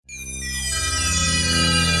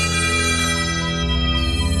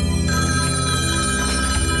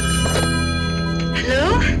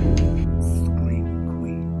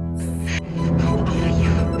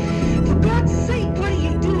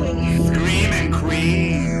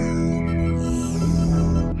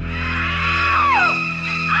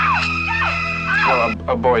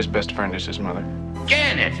A boy's best friend is his mother.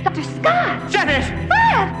 Janet! Dr. Scott! Janet!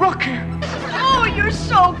 Fred! Rocky! Oh, you're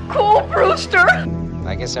so cool, Brewster!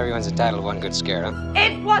 I guess everyone's entitled to one good scare, huh?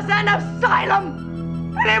 It was an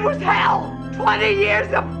asylum! And it was hell! 20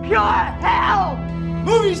 years of pure hell!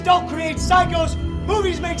 Movies don't create psychos!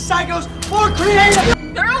 Movies make psychos more creative!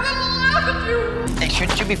 They're all gonna laugh at you! Hey,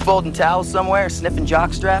 shouldn't you be folding towels somewhere, sniffing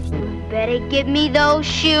jock straps? Better give me those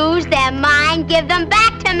shoes. They're mine. Give them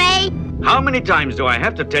back to me. How many times do I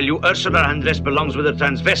have to tell you Ursula Andress belongs with the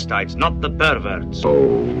transvestites, not the perverts?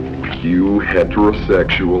 Oh, you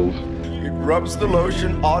heterosexuals. It rubs the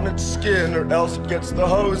lotion on its skin or else it gets the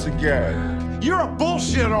hose again. You're a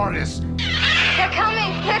bullshit artist! They're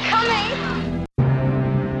coming. They're coming.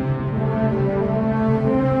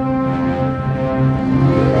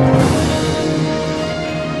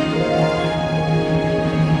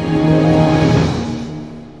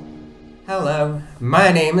 Hello,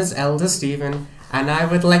 my name is Elder Stephen, and I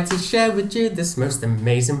would like to share with you this most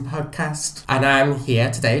amazing podcast. And I'm here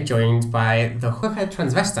today joined by the hookhead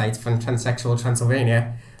transvestite from Transsexual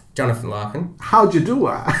Transylvania, Jonathan Larkin. How'd you do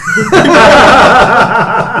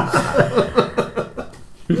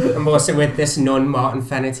I'm also with this nun, Martin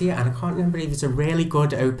Fennerty, and I can't remember if it's a really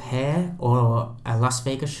good au pair or a Las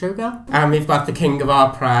Vegas showgirl. And we've got the king of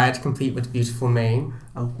our pride, complete with beautiful mane,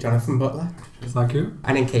 Jonathan Butler. Thank you.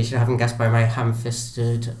 And in case you haven't guessed by my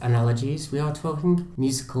ham-fisted analogies, we are talking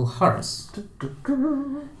musical horrors.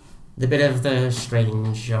 The bit of the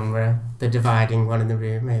strange genre, the dividing one in the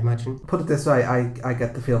room, I imagine. Put it this way, I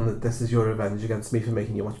get the feeling that this is your revenge against me for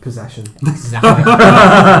making you watch Possession. Exactly.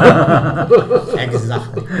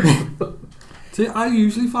 Exactly. See, I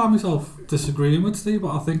usually find myself disagreeing with Steve,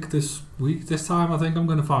 but I think this time, I'm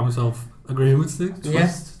going to find myself agreeing with Steve.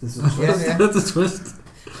 Yes. This is a twist. Yeah. That's a twist.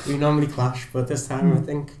 We normally clash, but this time I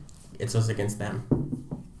think it's us against them.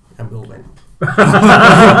 And we'll win.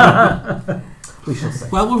 We shall see.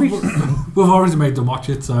 Well, we've already made them watch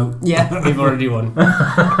it, so... Yeah, we've already won.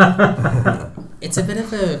 It's a bit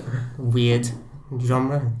of a weird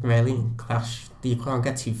genre, really. Clash. You can't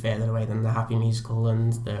get too further away than the happy musical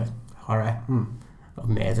and the horror of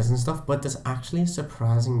murders and stuff, but there's actually a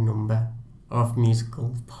surprising number of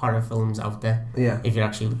musical horror films out there. Yeah. If you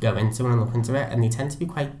actually go into it and look into it, and they tend to be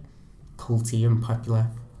quite culty and popular.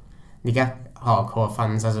 You get hardcore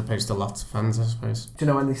fans as opposed to lots of fans, I suppose. Do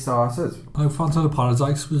you know when they started? Phantom of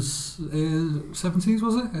Paradise was 70s,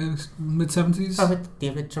 was it? Mid-70s? Oh, but the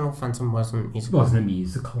original Phantom wasn't musical. It wasn't a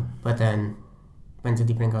musical. But then, when did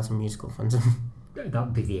they bring out a musical Phantom? That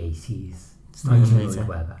would be the 80s.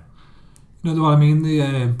 Later. You know what I mean?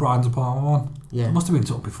 The Brian De Palma one? Yeah. It must have been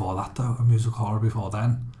something before that, though. A musical horror before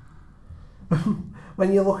then.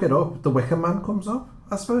 When you look it up, The Wicker Man comes up.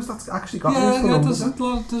 I suppose that's actually got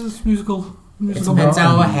there's musical. It depends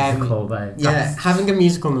how Yeah, having a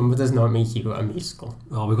musical number does not make you a musical.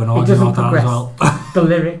 Oh, we're going to argue about that as well. The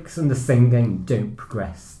lyrics and the singing don't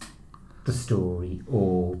progress the story,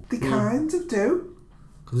 or they kind of do.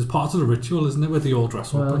 Because it's part of the ritual, isn't it, where they all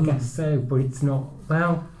dress up? Well, I guess so, but it's not.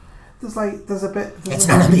 Well, there's a bit. It's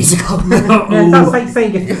not a musical. Yeah, that's like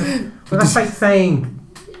saying. That's like saying,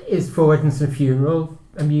 is Forward and Son Funeral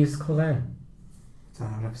a musical then?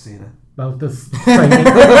 I've never seen it. Well, there's.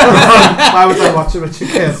 Why would I watch a Richard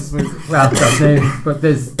Curtis movie? Well, no, but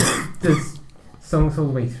there's songs all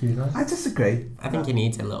the way through that. I disagree. I think you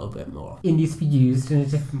need a little bit more. It needs to be used in a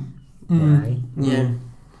different way. Yeah.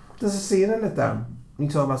 There's a scene in it, Dan. You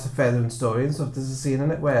talk about the furthering story and stuff. There's a scene in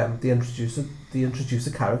it where they introduce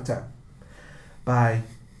a character by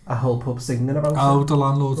a whole pub singing about it. The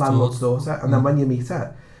landlord's daughter. And then when you meet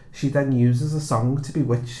her, she then uses a song to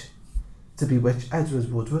bewitch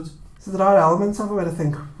Edward Woodward. So there are elements of it where I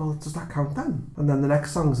think, well, does that count then? And then the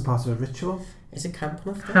next song is a part of a ritual. Is it camp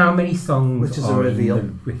enough? How many songs which is a reveal in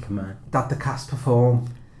The Wicker Man? That the cast perform.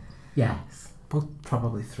 Yes. But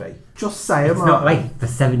probably 3. Just say it's not like the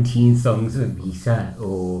 17 songs of Vita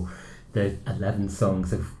or the 11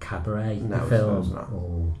 songs of Cabaret, no, the film.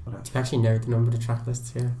 Do you actually know the number of the track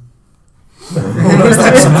lists here?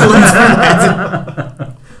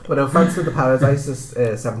 But no, Phantom of the Paradise is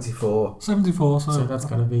 74. 74, so that's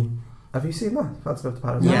gotta be. Have you seen that? Phantom of the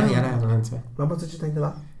Paradise? Yeah, I haven't into it. Well, what did you think of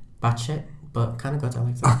that? Batshit, but kind of good. I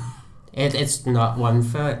liked it. It's not one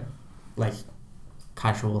for like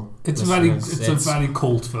casual. It's a very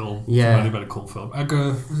cult film. Yeah, it's a very cult film.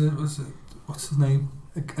 Edgar, what's his name?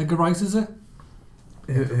 Edgar Wright, is it?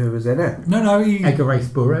 Who was in it? No, Edgar Rice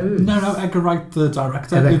Burroughs. No, Edgar Wright, the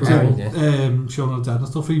director. Shaun of the Dead and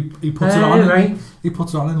stuff. He puts it on. Right. He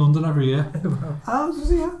puts it on in London every year. Oh, does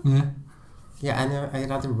he? Yeah, I know. It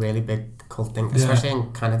had a really big cult thing, especially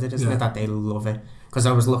in Canada, isn't it? That they love it. Because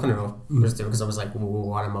I was looking it up, because I was like,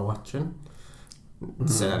 what am I watching?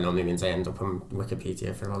 So that normally means I end up on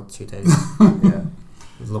Wikipedia for about 2 days. Yeah.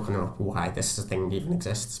 Looking up why this thing even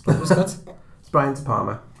exists, but it was good. It's Brian De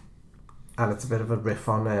Palma, and it's a bit of a riff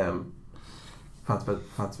on Phantom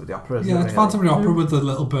of the Opera, isn't it? Yeah, it's Phantom of the Opera with a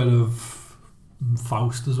little bit of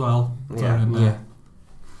Faust as well. Yeah. Yeah.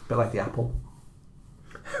 Bit like The Apple.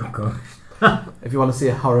 Oh gosh. If you want to see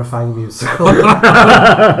a horrifying musical, it's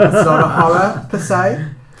not a horror per se,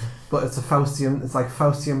 but it's like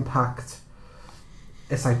Faustian packed.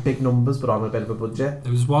 It's like big numbers, but on a bit of a budget. It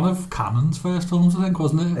was one of Cannon's first films, I think,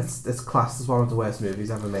 wasn't it? It's classed as one of the worst movies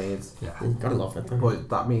ever made. Yeah, you gotta love it. But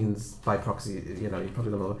that means, by proxy, you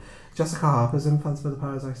probably don't love it. Jessica Harper's in Phantom of the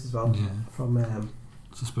Paradise as well. Yeah. From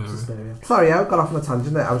Suspiria. Sorry, I got off on a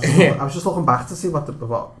tangent there. I was just looking back to see what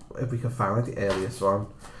if we could find the earliest one.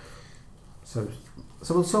 So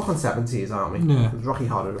we'll talk on 70s, aren't we? Yeah. With Rocky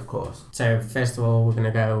Horror, of course. So first of all, we're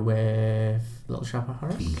gonna go with Little Shop of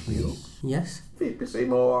Horrors. Yes. Phoebe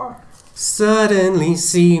Seymour. Suddenly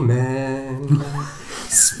semen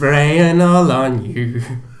spraying all on you.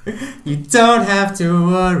 You don't have to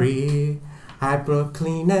worry. I brought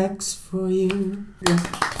Kleenex for you.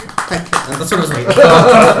 Thank you. That's what I was waiting for. I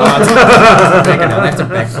have to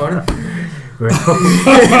beg for it.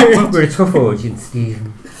 We're a tough audience,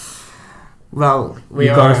 Stephen. Well, you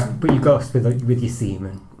got us with your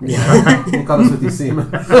semen. Yeah. You got us with your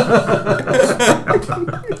semen.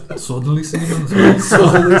 Suddenly semen.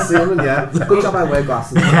 Suddenly semen, yeah. Good job I wear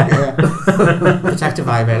glasses. Yeah. Protective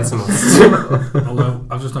eyewear is a must. Although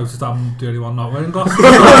I've just noticed I'm the only one not wearing glasses.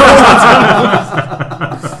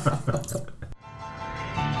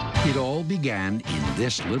 It all began in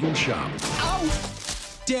this little shop. Ow!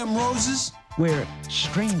 Damn roses. Where,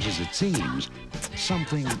 strange as it seems,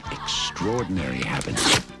 something extraordinary happened.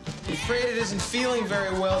 I'm afraid it isn't feeling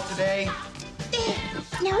very well today.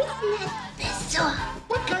 Now isn't that bizarre?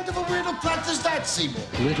 What kind of a weirdo plot does that, Seymour?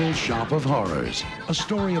 Little Shop of Horrors, a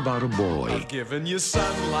story about a boy. I've given you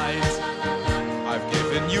sunlight. I've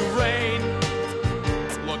given you rain.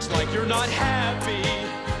 Looks like you're not happy.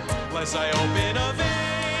 Unless I open a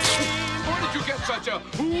vein. Where did you get such a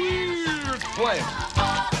weird plan?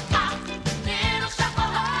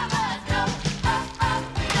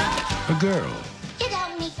 A girl. You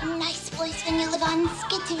don't need a nice voice when you live on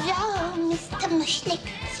Skid Row, Mr. Mushnick.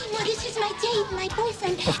 Seymour, this is my date, my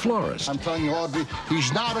boyfriend. A florist. I'm telling you, Audrey,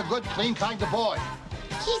 he's not a good, clean kind of boy.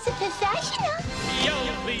 He's a professional.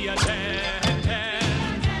 You'll be a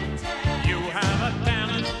 10-10. You have a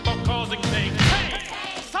talent for causing things. Hey,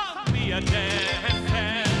 stop me a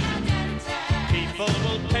 10-10. People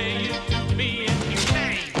will pay you to be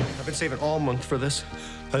inhumane. I've been saving all month for this.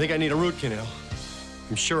 I think I need a root canal.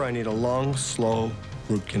 I'm sure I need a long, slow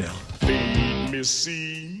root canal. Feed me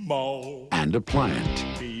Seymour. And a plant.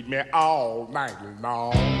 Feed me all night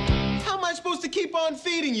long. How am I supposed to keep on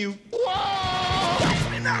feeding you? Whoa! Catch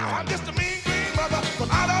me now. I'm just a mean green mother from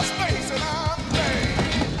outer space, and I'm lame.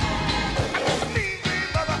 I'm just a mean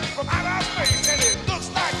green mother from outer space, and it looks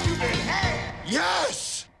like you've been had.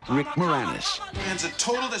 Yes! Rick Moranis. Man's a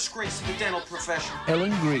total disgrace to the dental profession.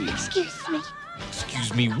 Ellen Greene. Excuse me.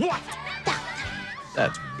 Excuse me, what?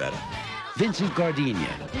 That's better. Vincent Gardenia,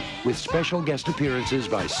 with special guest appearances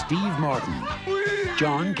by Steve Martin,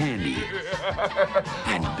 John Candy,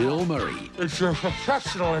 and Bill Murray. It's your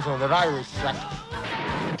professionalism that I respect.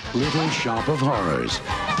 Little Shop of Horrors.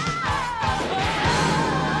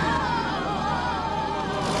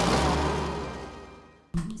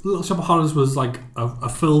 Little Shop of Horrors was like a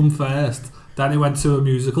film first. Then it went to a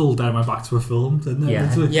musical, then it went back to a film, didn't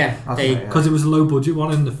it? Yeah. Because it was a low budget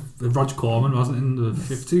one in the Roger Corman, wasn't it, in the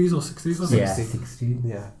 50s or 60s? Wasn't Yeah. it? 60s,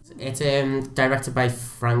 yeah. It's directed by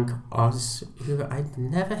Frank Oz, who I'd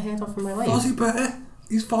never heard of in my life. Fozzie Bear.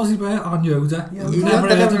 He's Fozzie Bear and Yoda. Yeah, You've never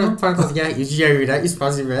heard of him? Yeah, he's Yoda, he's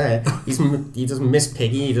Fozzie Bear. He does Miss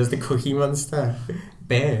Piggy, he does the Cookie Monster.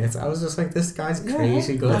 Bears. I was just like, this guy's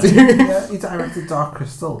crazy good. Yeah, he directed Dark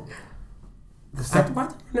Crystal. The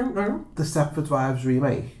Stepford Wives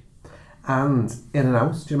remake. And In and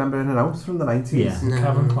Out. Do you remember In and Out from the 90s? Yeah. No.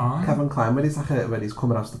 Kevin Kline. Kevin Kline, when he's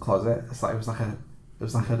coming out of the closet. It was like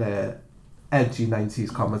an edgy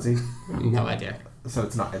 90s comedy. No idea. So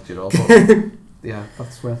it's not edgy at all, but yeah,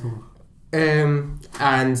 that's worth a look.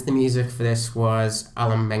 And the music for this was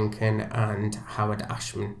Alan Menken and Howard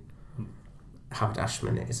Ashman. Howard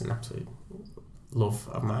Ashman is an absolute love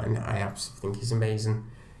of mine. I absolutely think he's amazing.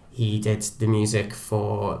 He did the music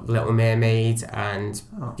for Little Mermaid and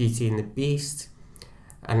Beauty and the Beast,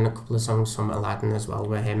 and a couple of songs from Aladdin as well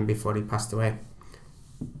with him before he passed away.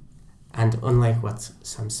 And unlike what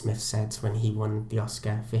Sam Smith said when he won the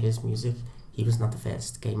Oscar for his music, he was not the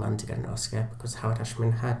first gay man to get an Oscar, because Howard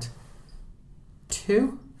Ashman had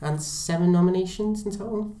 2 and 7 nominations in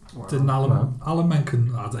total. Didn't Alan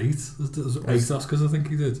Menken had 8? There's 8 Oscars, I think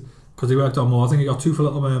he did. Because he worked on more. I think he got 2 for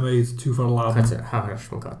Little Mermaid, 2 for Aladdin. Howard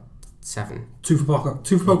Ashman got 7. 2 for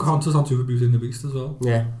Pocahontas and 2 for Beauty and the Beast as well.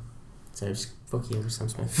 Yeah. So it's fuck you, Sam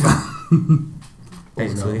Smith.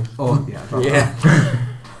 Basically. Oh, yeah.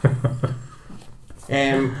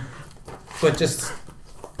 Yeah. But just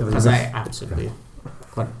because I absolutely.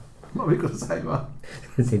 What are we going to say, man?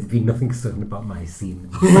 There's been nothing certain about my scene.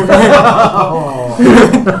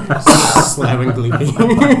 Slow and gloomy.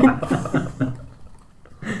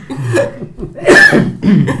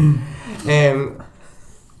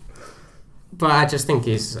 But I just think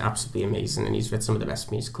he's absolutely amazing, and he's written some of the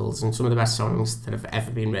best musicals and some of the best songs that have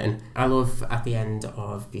ever been written. I love at the end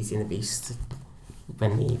of Beauty and the Beast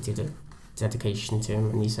when he did a dedication to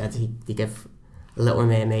him, and he said he gave Little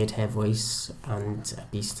Mermaid her voice and a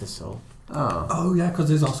Beast her soul. Oh yeah, because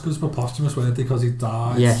his Oscars were posthumous, weren't they? Because he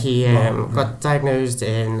died. Yeah, he got diagnosed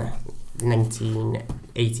in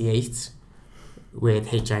 1988 with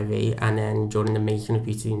HIV, and then during the making of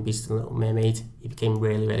Beauty and the Beast and Little Mermaid, he became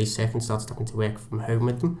really, really sick and started having to work from home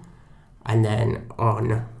with them. And then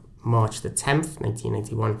on March the 10th,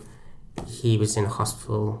 1991, he was in a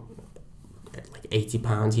hospital at like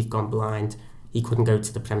 £80. He'd gone blind. He couldn't go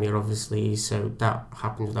to the premiere, obviously, so that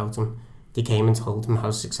happened without him. They came and told him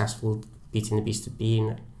how successful Beauty and the Beast had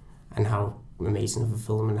been and how amazing of a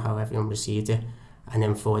film and how everyone received it. And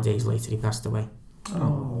then 4 days later, he passed away.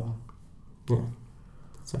 Oh. Yeah.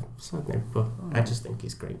 So, sad note, but I just think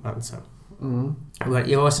he's a great man, so. But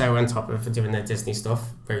he also, on top of doing the Disney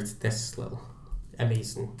stuff, wrote this little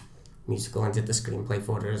amazing musical and did the screenplay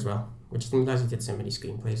for it as well, which I didn't realise he did so many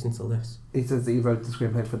screenplays until this. He says that he wrote the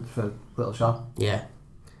screenplay for Little Shop. Yeah.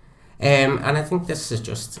 And I think this is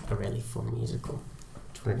just a really fun musical.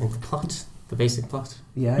 Do you want to know the plot? The basic plot?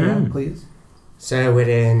 Yeah, please. So we're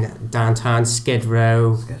in downtown Skid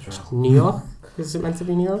Row, New York. Is it meant to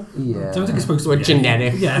be New York? Yeah. I don't think it's supposed to be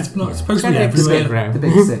generic. Yeah, it's not. It's supposed to be Generic everywhere. Skid Row. The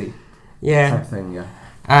big city. Yeah. Type thing, yeah.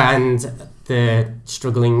 And the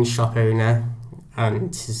struggling shop owner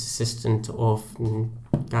and his assistant orphan?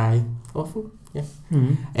 Yeah.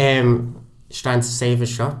 He's trying to save his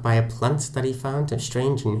shop by a plant that he found, a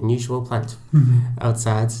strange and unusual plant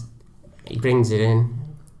outside. He brings it in.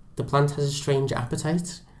 The plant has a strange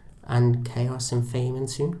appetite, and chaos and fame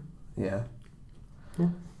ensue. Yeah.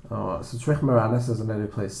 Oh, so it's Rick Moranis, isn't it, who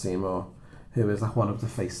plays Seymour, who is like one of the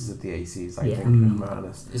faces of the 80s, I think, Rick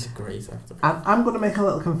Moranis. He's a great actor. And I'm going to make a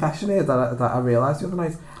little confession here that I realised the other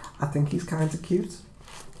night. I think he's kind of cute.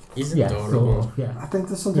 He's adorable. I think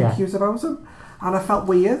there's something cute about him. And I felt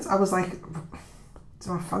weird. I was like,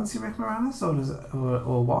 do I fancy Rick Moranis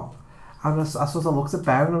or what? And I sort of looked at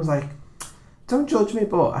Ben and I was like, don't judge me,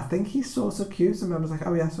 but I think he's sort of cute. And I was like,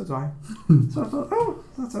 oh yeah, so do I. So I thought, oh,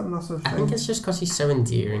 that's a nice sort of thing. I think it's just because he's so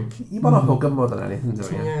endearing. You want to hug him more than anything,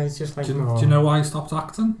 don't you? Yeah, it's just like... Do you know why he stopped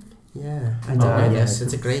acting? Yeah, I don't know this.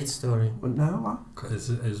 It's a great story. No, what?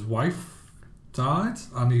 His wife died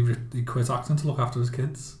and he quit acting to look after his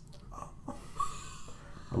kids.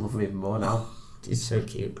 I love him even more now. He's so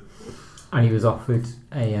cute. And he was offered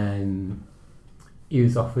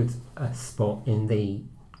a spot in the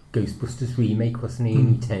Ghostbusters remake, wasn't he?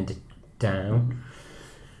 And he turned it down.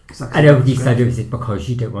 I know he said, is it because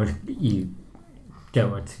you've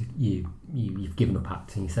given up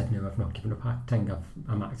acting? He said, no, I've not given up acting.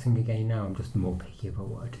 I'm acting again now. I'm just more picky about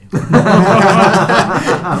what I do.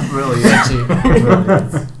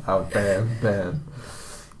 Brilliant. Oh, Ben.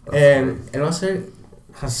 It also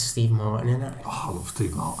has Steve Martin in it. Oh, I love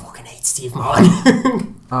Steve Martin. I fucking hate Steve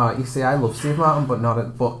Martin. You see, I love Steve Martin,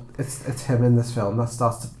 but it's him in this film that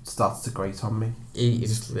starts to grate on me.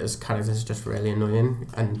 His character's just really annoying,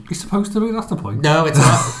 and he's supposed to be. That's the point. No, it's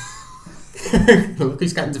not. Look,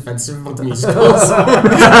 he's getting defensive about the musicals.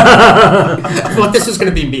 I thought this was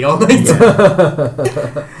going to be me all night.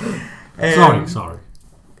 Sorry.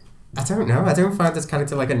 I don't know. I don't find this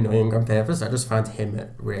character like annoying on purpose. I just find him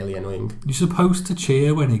really annoying. You're supposed to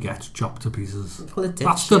cheer when he gets chopped to pieces. Well, it did.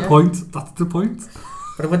 That's the point. That's the point.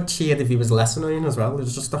 But I would cheer if he was less annoying as well. He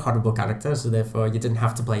was just a horrible character, so therefore you didn't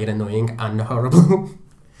have to play it annoying and horrible.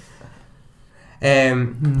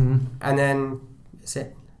 And then is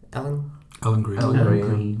it Ellen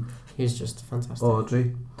Green. He's just fantastic.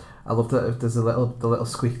 Audrey. I love that there's the little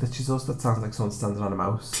squeak that she does that sounds like someone standing on a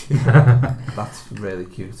mouse. That's really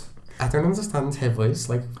cute. I don't understand her voice.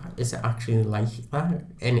 Like, is it actually like that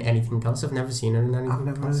in anything else? I've never seen her in anything. I've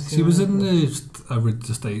never seen her. She was in the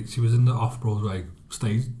stage. She was in the off-Broadway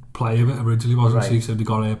stage play of it originally, wasn't she? So they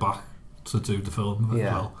got her back to do the film as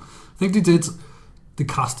well. I think they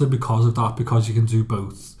cast her because of that, because she can do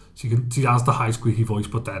both. She has the high squeaky voice,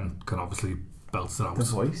 but then can obviously belt it out. The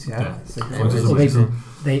voice, yeah. Voice is amazing.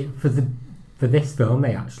 For this film,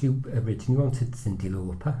 they actually originally wanted Cyndi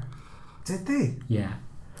Lauper. Did they? Yeah.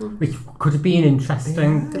 Which could have been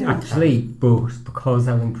interesting, actually, but because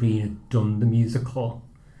Ellen Greene had done the musical,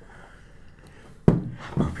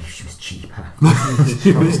 probably she was cheaper.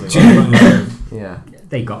 Yeah.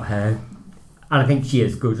 They got her. And I think she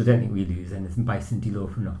is good. I don't think we lose anything by Cyndi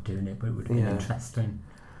Lauper not doing it, but it would have been interesting.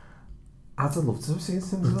 I'd have loved to have seen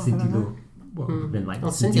Cyndi Lauper. What would have been like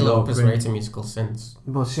Cyndi Lauper's wrote a musical since.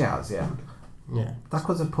 Well, she has, yeah. Yeah. That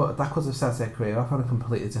could have set her career off on a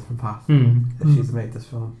completely different path Mm. if she's made this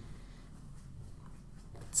film.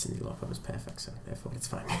 Cyndi Lauper was perfect, so therefore it's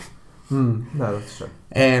fine. No, that's true.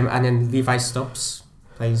 And then Levi Stubbs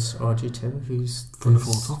plays RG2, who's from the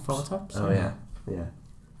Four Tops. Oh yeah, yeah.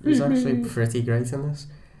 Who's actually pretty great in this.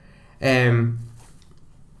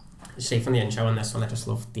 Say from the intro on this one, I just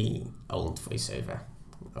love the old voiceover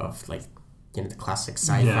of like, you know, the classic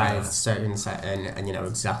sci-fi certain setting, and you know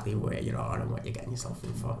exactly where you are and what you're getting yourself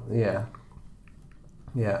in for. Yeah.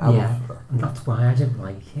 Yeah. And that's why I didn't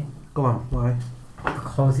like it. Go on, why?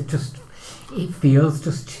 Because it just feels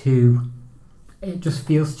too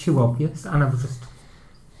obvious, and I was just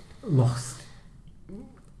lost.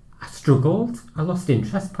 I struggled. I lost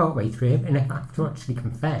interest part way through it, and I have to actually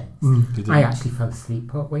confess, I actually fell asleep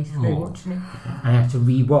part way through watching it. I had to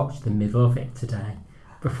re-watch the middle of it today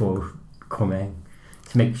before coming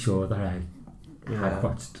to make sure that I had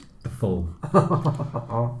watched the full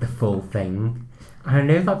thing. And I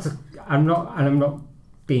know I'm not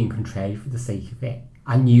being contrary for the sake of it.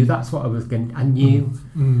 I knew that's what I was going to... I knew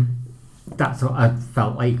that's what I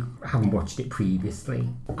felt like, having watched it previously.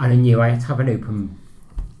 And I knew I had to have an open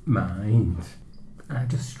mind. And I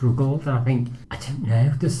just struggled. And I don't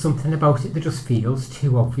know, there's something about it that just feels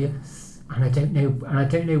too obvious. And I don't know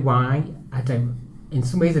why. In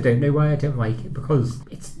some ways I don't know why I don't like it, because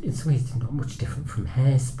it's in some ways it's not much different from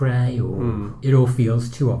Hairspray, or it all feels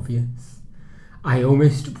too obvious. I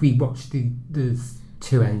almost rewatched there's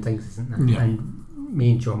two endings, isn't there? Yeah. And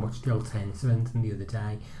me and John watched the alternative ending the other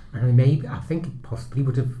day, and I think it possibly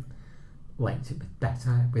would have liked it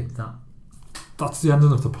better with that. That's the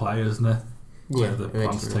ending of the play, isn't it? Yeah, where the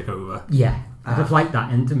plants take over. Yeah, I'd have liked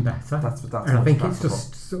that ending better. That's and I think it's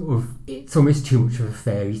just sort of, it's almost too much of a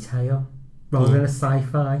fairy tale rather than a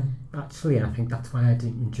sci-fi, actually, and I think that's why I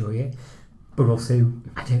didn't enjoy it. But also,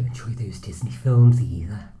 I don't enjoy those Disney films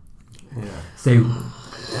either. Yeah. So,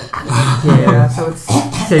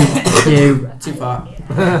 too far.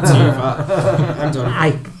 I'm done.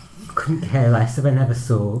 I couldn't care less if I never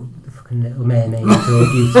saw the fucking Little Mermaid or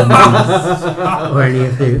Beauty and the Beast or any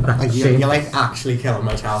of that shit. You're like actually killing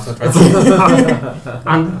my childhood right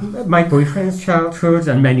And my boyfriend's childhood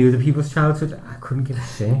and many other people's childhood, I couldn't give a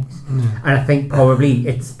shit. And I think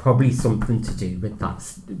it's probably something to do with that.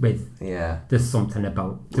 There's something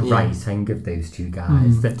about the writing of those two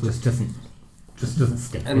guys that just doesn't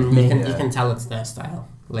stick with me. You can tell it's their style.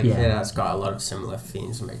 Like it's got a lot of similar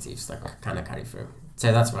themes and motifs that kind of carry through.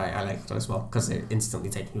 So that's why I liked it as well, because it instantly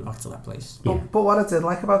takes me back to that place. But what I did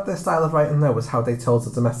like about their style of writing though was how they told the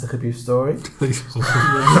domestic abuse story.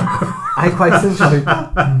 I quite enjoyed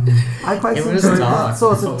that. It was dark.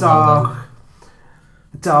 Sort of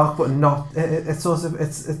dark, but not. It tells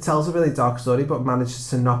a really dark story, but manages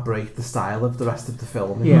to not break the style of the rest of the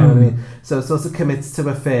film. You know what I mean? So it sort of commits to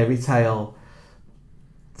a fairy tale,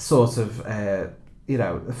 sort of, a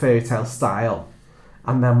fairy tale style.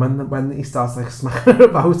 And then when he starts like smacking her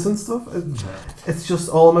about and stuff, it's just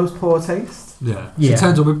almost poor taste. Yeah. She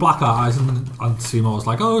turns up with black eyes, and Seymour's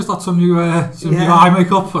like, "Oh, is that some new eye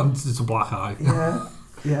makeup?" And it's a black eye.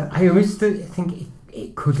 Yeah. I always think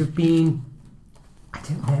it could have been. I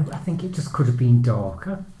don't know. I think it just could have been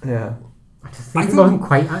darker. Yeah. I just think it wasn't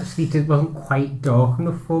quite dark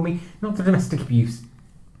enough for me. Not the domestic abuse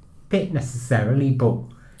bit necessarily, but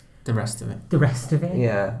the rest of it.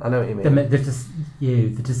 Yeah, I know what you mean.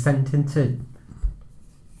 The descent into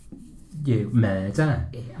murder.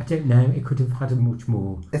 I don't know. It could have had a much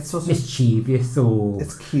more mischievous or.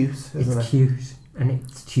 It's cute, isn't it? It's cute, and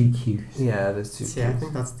it's too cute. Yeah, it is too cute. I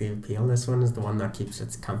think that's the appeal. This one is the one that keeps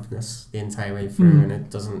its campness the entire way through, and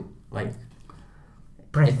it doesn't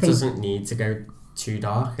doesn't need to go too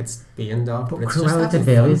dark. It's being dark, but it's Cruella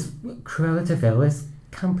just Cruella de Vil is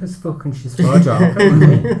camp as fuck, and she's far darker.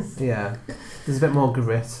 Yeah, there's a bit more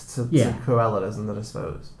grit to Cruella, isn't there? I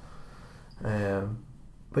suppose.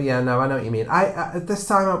 But yeah, no, I know what you mean. I this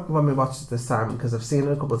time when we watched it this time, because I've seen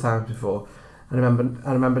it a couple of times before, I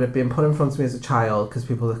remember it being put in front of me as a child because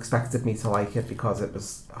people expected me to like it because it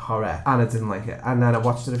was horror, and I didn't like it. And then I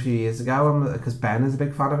watched it a few years ago because Ben is a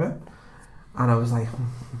big fan of it, and I was like,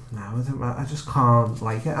 no, I just can't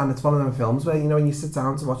like it. And it's one of them films where, you know, when you sit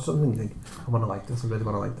down to watch something, you think, I want to like this, I really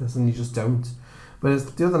want to like this, and you just don't.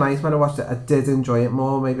 But the other night when I watched it, I did enjoy it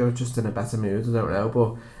more. Maybe I was just in a better mood, I don't know,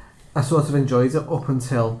 but I sort of enjoyed it up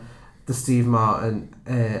until the Steve Martin,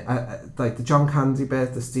 like the John Candy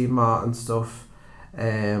bit, the Steve Martin stuff,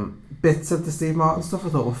 bits of the Steve Martin stuff I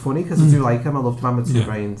thought were funny because I do like him. I loved Man with Two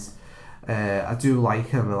Brains. I do like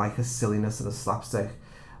him. I like his silliness and his slapstick.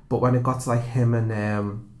 But when it got to like him and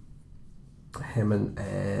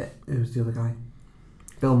who's the other guy?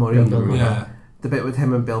 Bill Murray. Yeah. The bit with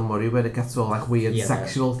him and Bill Murray where it gets all like weird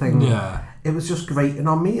sexual thing. Yeah. It was just grating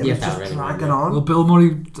on me. It was just really dragging on. Well, Bill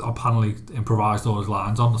Murray apparently improvised all his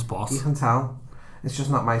lines on the spot. You can tell. It's just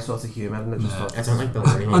not my sort of humour, and it just I don't like Bill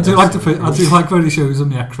Murray. I do like when he shows him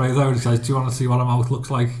the X-ray though, and he says, "Do you want to see what a mouth looks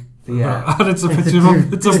like?" Yeah. And it's a picture of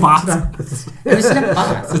him. It's a bat. Is it a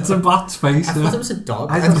bat? It's a bat's face. I thought it was a dog.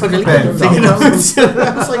 I couldn't really dog. figure it out. I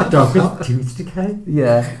was like, Dog with tooth decay.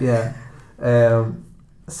 Yeah.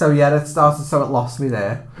 So yeah, it started. So it lost me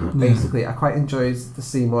there. Basically, I quite enjoyed the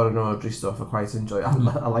Seymour and Audrey stuff. I quite enjoy. I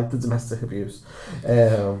like the domestic abuse,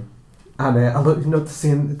 and I love, you know, the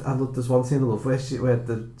scene. I love. There's one scene I love where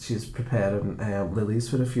she's preparing lilies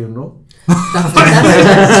for the funeral.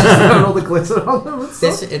 All the glitter on them. And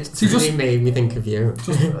stuff. It really made me think of you.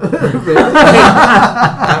 Really?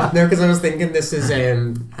 No, because I was thinking this is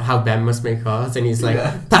how Ben must make art, and he's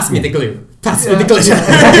like, pass me the glue. Pass me the glitter.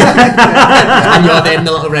 And you're there in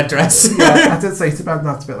the little red dress. Yeah, I did say to Ben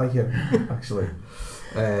that's a bit like you, actually.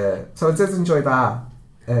 So I did enjoy that.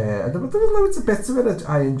 And there were loads of bits of it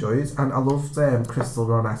I enjoyed, and I loved Crystal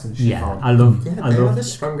Ronette and Chiffon. Yeah, I love the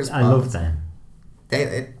strongest part. I love them.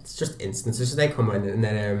 It's just instances. They come in and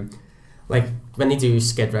then like when they do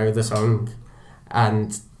Skid Row the song,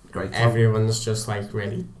 and everyone's just like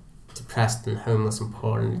really depressed and homeless and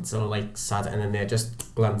poor, and it's all like sad, and then they're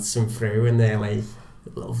just glancing through and they're like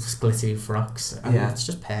little glittery frocks, and it's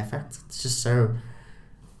just perfect. It's just so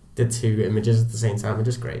the two images at the same time are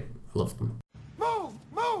just great. I love them.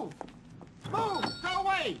 Move! Go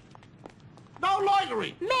away! No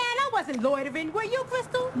loitering! Man, I wasn't loitering. Were you,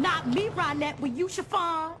 Crystal? Not me, Ronette. Were you,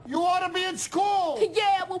 Chiffon? You ought to be in school!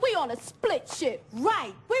 Yeah, well, we on a split shift.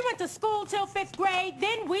 Right. We went to school till 5th grade,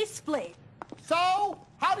 then we split. So,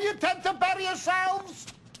 how do you tend to better yourselves?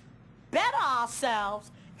 Better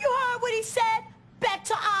ourselves? You heard what he said?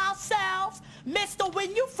 Better ourselves? Mister,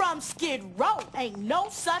 when you from Skid Row, ain't no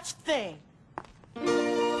such thing.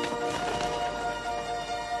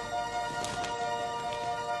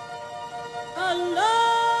 Alarm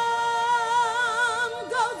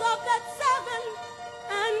goes off at 7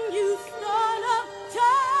 and you start up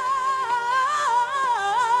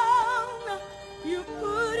town. You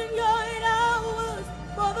put in your 8 hours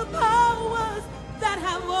for the powers that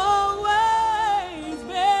have always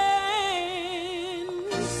been.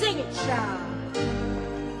 Sing it, child.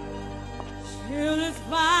 Till it's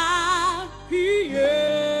 5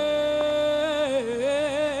 p.m.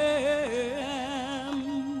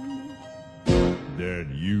 Then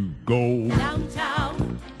you go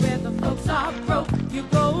Downtown, where the folks are broke. You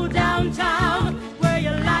go downtown, where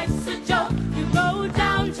your life's a joke. You go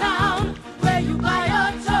downtown, where you buy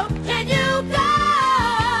a toke. And you go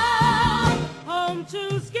home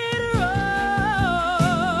to Skid Row.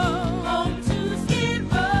 Home to Skid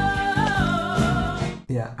Row.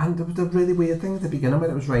 Yeah, and there was a really weird thing at the beginning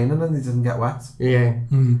when it was raining and they didn't get wet. Yeah.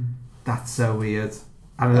 That's so weird.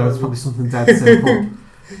 I don't know, it's probably something dead simple.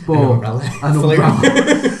 But An umbrella. I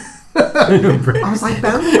was like,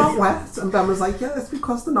 Ben, they're not wet. And Ben was like, yeah, it's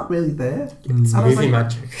because they're not really there. It's and movie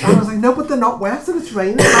magic. I was like, no, but they're not wet and it's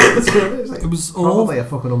raining. It was all probably a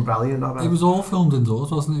fucking umbrella. It was all filmed indoors,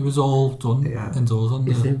 wasn't it? It was all done indoors on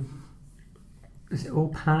Is it all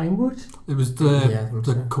Pinewood? It was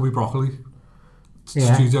the Cubby Broccoli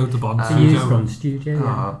Yeah. studio, the Bond The studio. used Bond studio,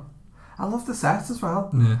 yeah. I love the set as well.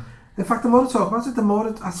 Yeah. In fact, the more I talk about it, the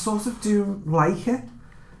more I sort of do like it.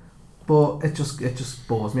 But it just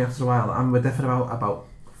bores me after a while. I'm with it for about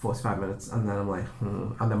 45 minutes, and then I'm like,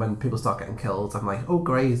 And then when people start getting killed, I'm like, oh,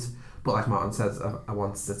 great. But like Martin says, I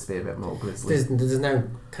want it to be a bit more grisly. There's no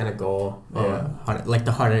kind of gore. Horror. Like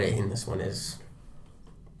the horror in this one is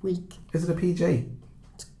weak. Is it a PG?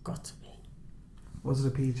 It's got to be. Was it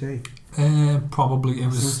a PG? Probably. It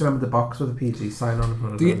was. I seem to remember the box with a PG sign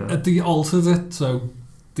on it. They altered it, so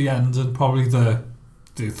the ending, probably the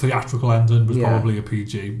theatrical ending was probably a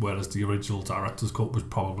PG, whereas the original director's cut was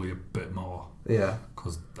probably a bit more. Yeah.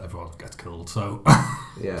 Because everyone gets killed, so.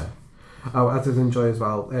 Yeah. Oh, I did enjoy as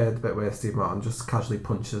well the bit where Steve Martin just casually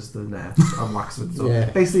punches the nurse and whacks with stuff. Yeah.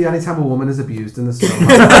 Basically, anytime a woman is abused in this film.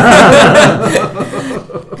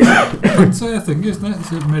 It's a thing, isn't it?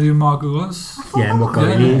 It's Miriam Margolyes. Yeah,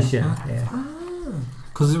 Margolyes, yeah.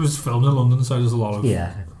 Because it was filmed in London, so there's a lot of...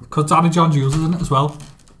 Yeah. Because Danny John Jules is in it as well.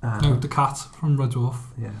 The cat from Red Dwarf.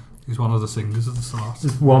 Yeah. He's one of the singers at the start.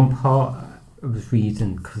 There's one part I was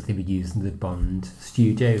reading because they were using the Bond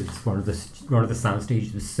studios. One of the sound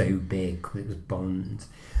stages was so big because it was Bond.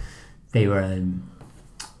 They were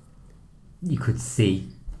you could see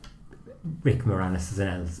Rick Moranis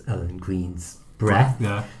and Ellen Green's breath.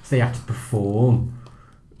 Yeah. So they had to perform.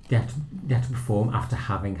 They had to perform after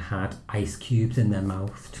having had ice cubes in their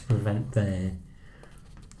mouth to prevent their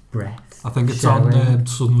breath. I think it's showing. on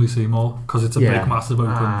Suddenly Seymour because it's a big, massive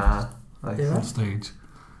open Yeah. stage.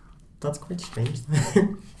 That's quite strange.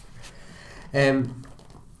 I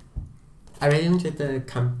really enjoyed the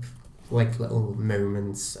camp, like, little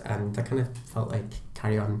moments, and I kind of felt like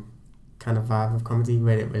Carry On kind of vibe of comedy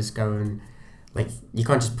where it was going, like, you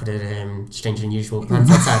can't just put it Strange and Unusual Plans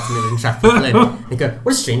outside to move and trap people in and go,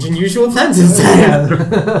 what a strange and unusual plans inside.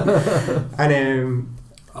 And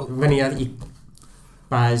when he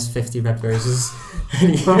buys 50 red roses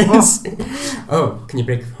and he goes, oh, can you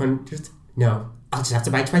break 100? No. I'll just have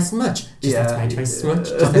to buy twice as much. Just have to buy twice as much.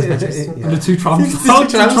 Just have to buy twice as much. And the two tramps. The two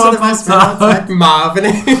tramps are the best part. Like Marvin.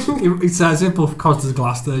 He says it, but because there's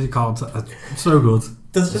glass there, you can't. It's so good.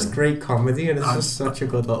 There's just great comedy, and it's just such a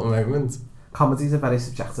good little moment. Comedy's a very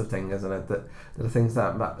subjective thing, isn't it? That there are things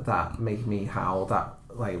that make me howl that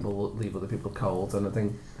like will leave other people cold, and I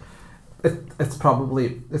think it's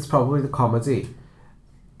probably the comedy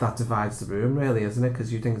that divides the room, really, isn't it?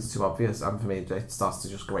 Because you think it's too obvious, and for me, it starts to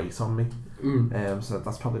just grate on me. So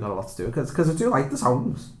that's probably got a lot to do with it. Because I do like the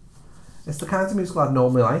songs. It's the kind of musical I'd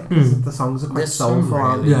normally like. The songs are quite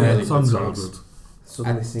soulful. Really the songs are good.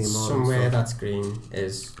 Suddenly Seymour. Somewhere That's Green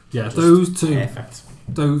is those two. Perfect.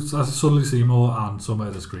 Those Suddenly Seymour and Somewhere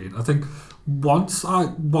That's Green. I think once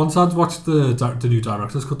I'd watched the new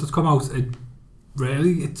director's cut that's come out,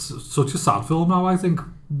 it's such a sad film now. I think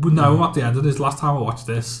we know what the ending is. Last time I watched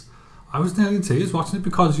this, I was nearly in tears watching it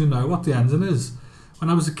because you know what the ending is. When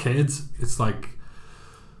I was a kid, it's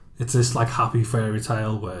this like happy fairy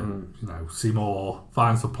tale where you know Seymour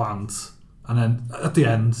finds the plant, and then at the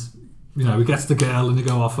end, you know, he gets the girl and they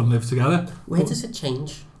go off and live together. Where does it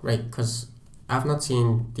change? Right, because I've not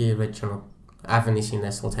seen the original. I've only seen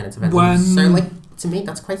this alternative ending. So, like, to me,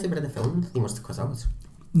 that's quite a bit of the film he must have cut out.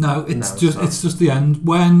 No, it's just the end.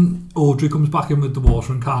 When Audrey comes back in with the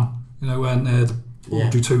watering can, you know, when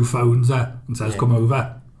Audrey 2 phones her and says, come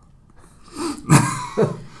over.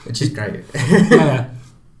 Which is great. Yeah.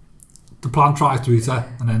 The plant tries to eat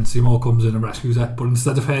her, and then Seymour comes in and rescues her. But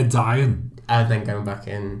instead of her dying, and then going back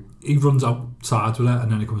in, he runs outside with her,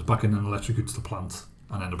 and then he comes back in and electrocutes the plant,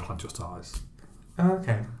 and then the plant just dies. Oh,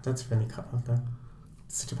 okay, that's really cut out there.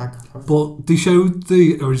 Such a bad cut out. But they showed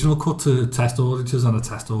the original cut to test audiences, and the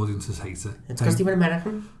test audiences hate it. It's because they were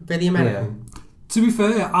American. They're the American. Yeah. To be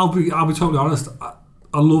fair, I'll be totally honest.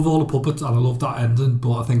 I love all the puppets, and I love that ending.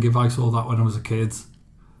 But I think if I saw that when I was a kid,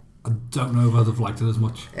 I don't know if I'd have liked it as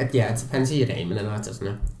much. It depends who you're aiming at, doesn't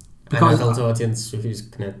it? Because an adult audience who's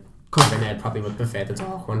going to come in there probably would prefer the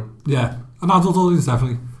dark one. Yeah, an adult audience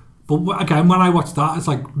definitely. But again, when I watch that, it's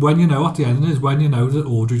like when you know what the ending is, when you know that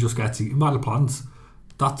Audrey just gets eaten by the plants.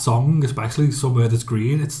 That song, especially Somewhere That's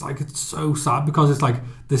Green, it's like it's so sad because it's like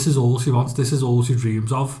this is all she wants, this is all she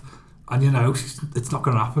dreams of, and you know it's not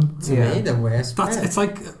going to happen. To me, the worst. It's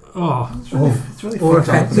like it's really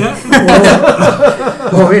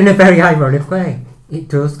or in a very ironic way, it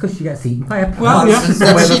does because she gets eaten by a plant. Well, yeah,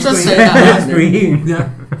 she does say that. Green. Yeah.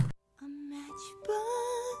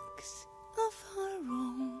 Of her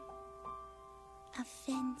own, a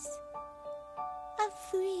fence, a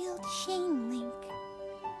frill chain link,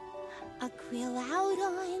 a grill out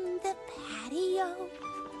on the patio,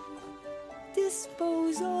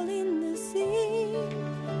 disposal in the sink,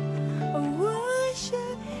 a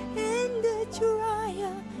washer and a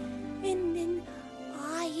dryer, and an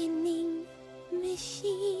ironing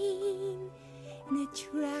machine, and a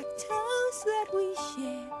tract house that we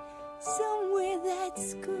share. Somewhere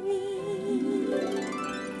that's green.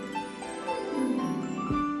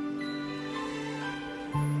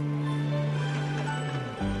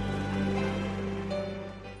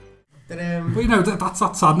 But you know, that's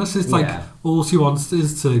that sadness. It's like all she wants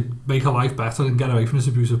is to make her life better and get away from this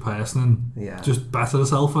abusive person and just better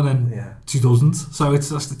herself, and then she doesn't. So it's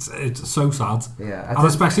just it's so sad. Yeah, and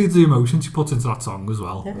especially the emotion she puts into that song as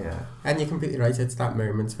well. Yeah. And you're completely right. It's that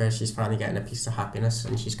moment where she's finally getting a piece of happiness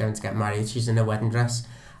and she's going to get married. She's in a wedding dress,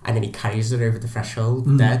 and then he carries her over the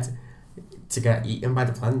threshold dead to get eaten by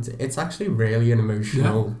the plant. It's actually really an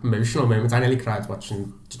emotional moment. I nearly cried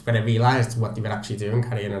watching when I realised what they were actually doing,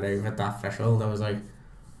 carrying her over that threshold. I was like,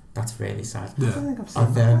 that's really sad. I don't think I've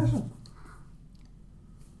seen that version.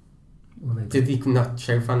 Did he not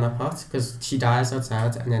show from that part? Because she dies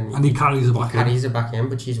outside and then he carries her back in. Carries her back in,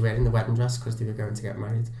 but she's wearing the wedding dress because they were going to get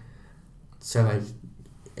married. So like,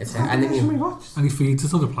 it's and he feeds her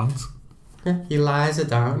to the plant. Yeah, he lies her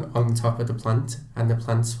down on top of the plant, and the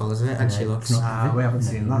plant swallows her, and she looks. We haven't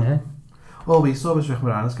seen that. All we saw was Rick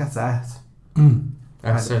Moranis gets ate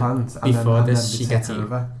by the plant, and before then she gets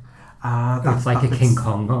over. It's like a King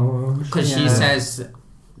Kong. Because she says,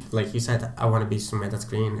 like you said, I want to be somewhere that's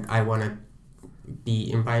green. I want to be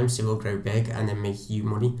eaten by him, so he'll grow big, and then make you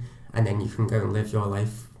money, and then you can go and live your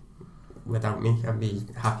life without me and be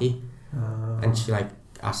happy. And she like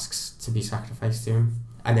asks to be sacrificed to him.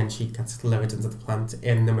 And then she gets lowered into the plant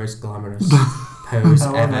in the most glamorous pose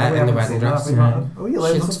ever in the wedding dress. She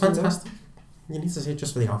looks fantastic. You need to see it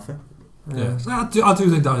just for the outfit. Yeah, so I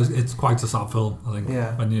do think that it's quite a sad film. I think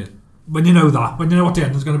when you know that, when you know what the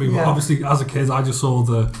ending's going to be. But obviously, as a kid, I just saw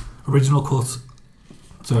the original cut,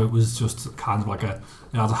 so it was just kind of like it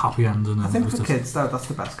had a happy ending. And I think for kids, though, that's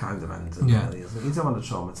the best kind of ending. Really, isn't it? You don't want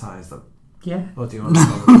to traumatise them. Yeah. Or do you want to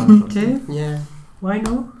traumatise them? Yeah. Why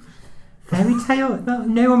not? Fairy tale?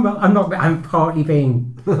 No, I'm not. I'm partly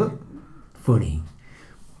being funny,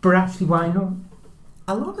 but actually, why not?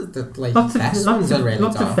 A lot of the like lots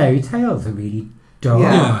of fairy tales are really dark.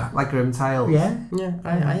 Yeah, like Grim Tales. Yeah,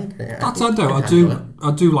 I agree. That's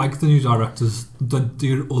I do like the new directors that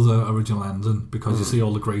do other original ending because you see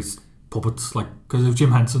all the great puppets, like because of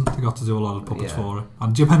Jim Henson, they got to do a lot of puppets for it.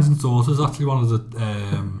 And Jim Henson's daughter is actually one of the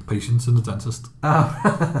patients in the dentist.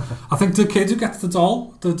 I think the kid who gets the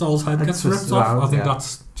doll's head gets ripped off. I think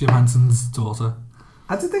that's Jim Henson's daughter.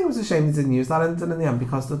 I did think it was a shame they didn't use that ending in the end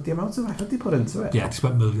because the amount of effort they put into it. Yeah, they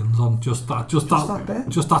spent millions on just that bit.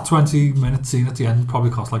 Just that 20-minute scene at the end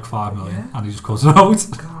probably cost like $5 million, and he just cuts it out.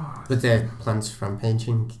 God. With the plants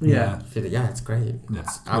rampaging. Yeah, it's great. Yeah,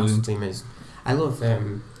 it's absolutely amazing. I love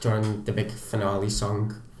during the big finale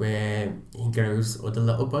song where he grows other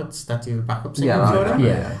little buds that do the backup singing for him.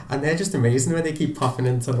 Yeah. And they're just amazing when they keep popping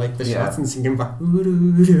into like the shots and singing back. With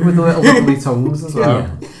the little wiggly tongues as well.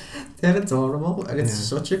 Yeah. They're adorable, and it's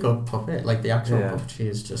such a good puppet. Like the actual puppetry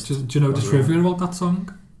is just. Do you know the trivia about that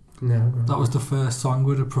song? No. That was the first song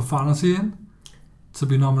with a profanity in to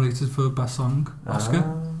be nominated for Best Song Oscar.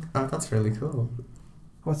 Oh, that's really cool.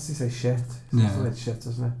 What does he say? Shit. Yeah. Shit,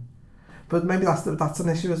 doesn't it? But maybe that's an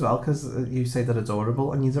issue as well because you say they're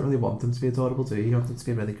adorable, and you don't really want them to be adorable, do you? You want them to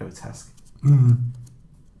be really grotesque.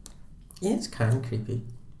 Yeah, it's kind of creepy.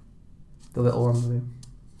 The little ones, I mean.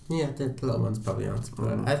 Yeah, the little ones probably aren't,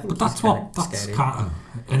 but I think that's kind of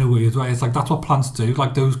in a weird way. It's like that's what plants do.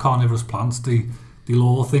 Like those carnivorous plants, they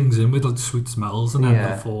lure things in with like sweet smells, and then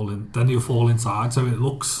they'll fall in. Then you fall inside, so it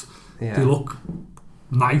looks they look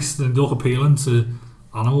nice and they look appealing to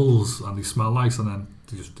animals, and they smell nice, and then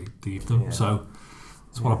they just eat them. So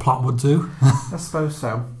that's what a plant would do. I suppose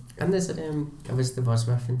so. And there's there was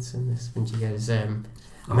reference in this when she goes, "Am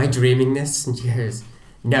I dreaming this?" And she goes,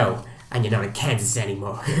 "No." And you're not in Kansas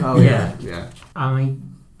anymore. Oh, yeah. I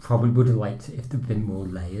probably would have liked it if there'd been more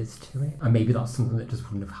layers to it. And maybe that's something that just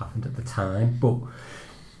wouldn't have happened at the time. But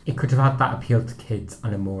it could have had that appeal to kids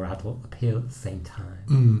and a more adult appeal at the same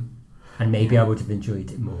time. And maybe I would have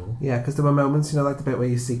enjoyed it more. Yeah, because there were moments, like the bit where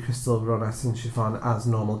you see Crystal, Ronette and Chiffon as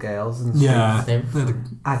normal girls. And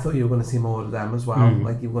I thought you were going to see more of them as well.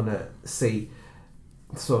 Like you were going to see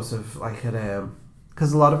sort of like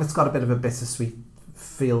because a lot of it's got a bit of a bittersweet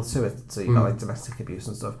feel to it, so you got like domestic abuse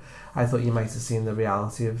and stuff. I thought you might have seen the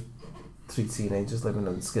reality of 3 teenagers living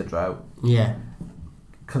in Skid Row. Yeah.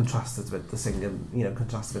 Contrasted with the singing,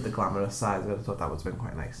 contrasted with the glamorous side of it. I thought that would have been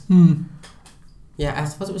quite nice. Yeah, I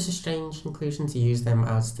thought it was a strange conclusion to use them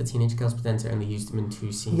as the teenage girls, but then to only use them in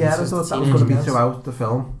 2 scenes. Yeah, I thought that was going to be throughout the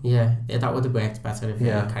film. Yeah, that would have worked better if they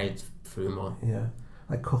carried through more. Yeah.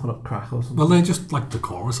 Like cooking up crack or something. Well, they're just like the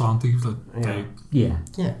chorus, aren't they? Yeah.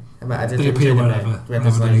 But I did they appear whenever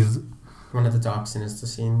like one of the dark sinister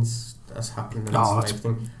scenes that's happening in this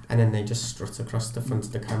thing, and then they just strut across the front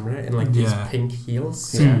of the camera in like these pink heels.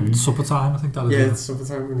 Supper time, I think that is. Yeah, it's supper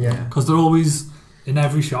time. Yeah, because they're always in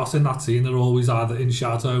every shot in that scene. They're always either in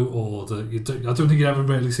shadow or I don't think you ever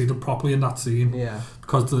really see them properly in that scene. Yeah,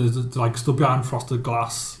 because they're like stood behind frosted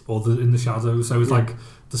glass or they're in the shadow. So it's like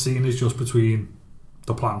the scene is just between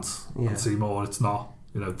the plants and Seymour. It's not,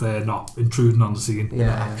 they're not intruding on the scene. They're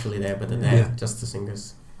not actually there, but they're there just the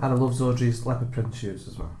singers. And I love Audrey's leopard print shoes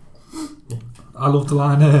as well. Yeah. I love the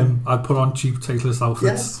line, I put on cheap, tasteless outfits,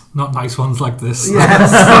 Yes. not nice ones like this.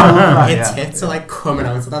 Yes. Your tits are like coming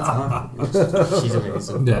out of that top. She's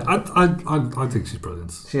amazing. Yeah, I think she's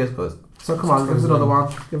brilliant. She is good. So come on, give us another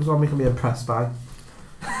one. Give us one we can be impressed by.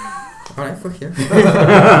 Alright, fuck you.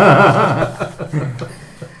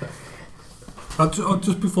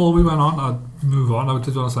 Just before we went on, I'd move on. I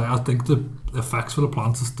just want to say, I think the effects for the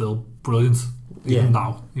plants are still brilliant. Even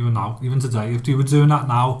today. If you were doing that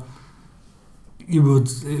now,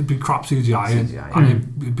 it'd be crap CGI, and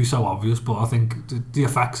it'd be so obvious. But I think the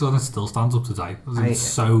effects on it still stands up today. It's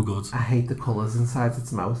so good. I hate the colours inside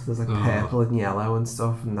its mouth. There's like purple and yellow and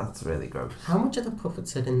stuff, and that's really gross. How much of the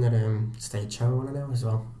puppets are in the stage show? I want to know as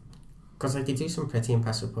well. Because like they do some pretty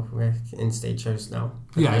impressive puppet work in stage shows now.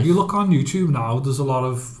 Yeah, if you look on YouTube now, there's a lot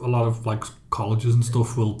of like colleges and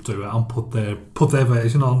stuff will do it and put their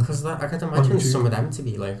version on. Because I could imagine some of them to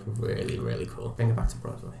be like really, really cool. Bring it back to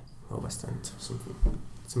Broadway or West End or something.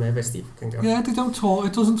 It's maybe Steve can go. Yeah, they don't tour.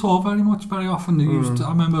 It doesn't tour very often. They used to, I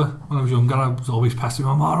remember when I was younger, I was always pestering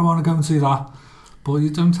my mum, I want to go and see that. But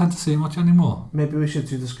you don't tend to see it much anymore. Maybe we should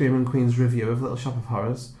do the Screaming Queen's review of Little Shop of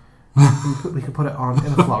Horrors. We could put it on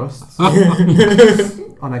in a florist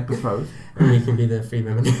on Egbert Road, and we can be the three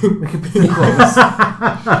women. We could be the florist.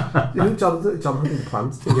 You know, John would be the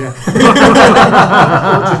plant. Yeah.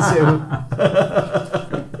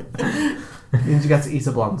 Means you get to eat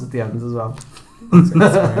a blonde at the end as well.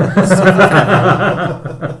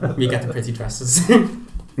 We get the pretty dresses.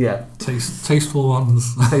 Yeah, tasteful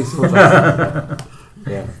ones. Tasteful dresses.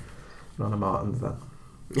 Yeah, Nonna Martin's then.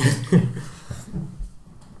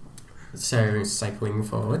 So, cycling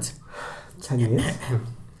forward. 10 years.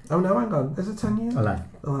 Oh no, hang on. Is it 10 years?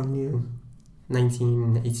 11 years.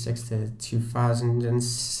 1986 to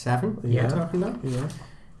 2007. Yeah. You're talking about? Yeah.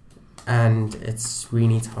 And it's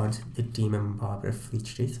Sweeney Todd, the Demon Barber of Fleet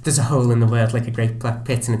Street. There's a hole in the world like a great black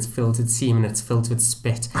pit, and it's filled with semen, and it's filled with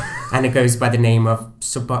spit. And it goes by the name of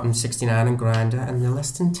Subbottom 69 and Grinder, and they're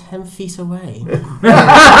less than 10 feet away.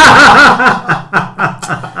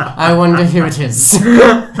 I wonder who it is.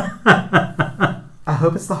 I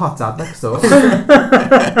hope it's the hot dad next door.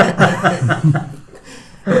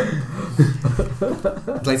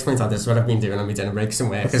 I'd like to point out this is what I've been doing on my dinner break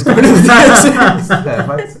somewhere. Perfect,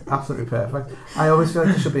 absolutely perfect. I always feel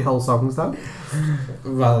like there should be whole songs though.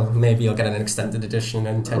 Well, maybe you'll get an extended edition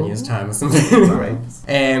in 10 years' time or something. Right.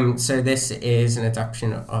 So this is an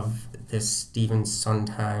adaptation of the Stephen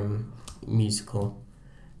Sondheim musical,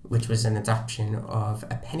 which was an adaptation of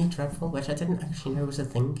A Penny Dreadful, which I didn't actually know was a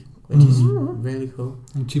thing, which is really cool.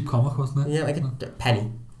 And cheap comic, wasn't it? Yeah, like a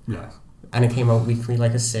penny. Yeah. And it came out weekly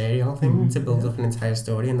like a serial thing to build up an entire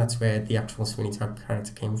story, and that's where the actual Sweeney Todd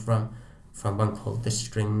character came from one called The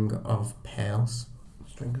String of Pearls.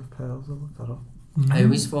 String of Pearls, I'll look that up. I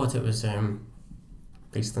always thought it was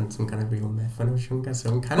based on some kind of real myth when I was younger,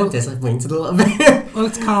 so I'm kind of disappointed a little bit. Well,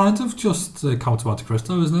 it's kind of just Count of Monte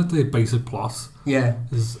Cristo, isn't it? The basic plot. Yeah.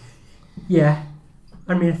 Yeah.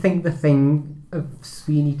 I mean, I think the thing of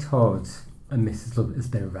Sweeney Todd and Mrs. Lovett has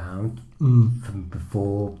been around from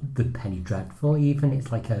before the Penny Dreadful even.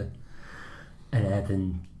 It's like an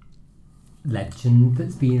urban legend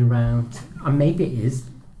that's been around. And maybe it is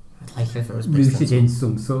like if it was rooted in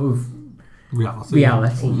some sort of reality. Yeah,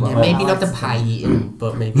 maybe not the pie eating,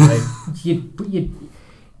 but maybe like... you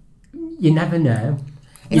never know.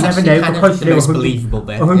 You It's never actually know kind of because the most believable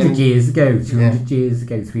bit. 100 years ago, 200 years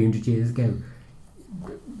ago, 300 years ago,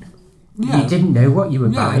 you didn't know what you were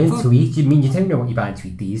buying to eat. I mean, you don't know what you're buying to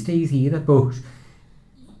eat these days either, but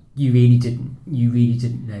you really didn't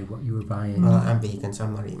know what you were buying. Well, I'm vegan, so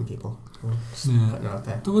I'm not eating people. Putting it out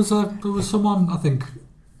there. There was someone, I think,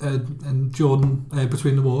 in Jordan,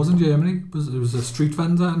 between the wars in Germany. It was a street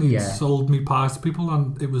vendor, and he sold meat pies to people,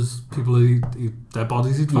 and it was people who their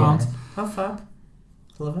bodies he'd found. How fab.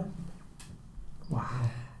 Love it. Wow.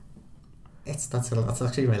 That's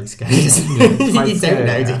actually really scary, isn't it? You don't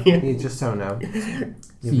know, do you? You just don't know.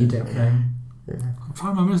 You don't know. I'm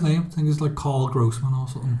trying to remember his name. I think it's like Carl Grossman or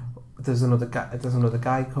something. There's another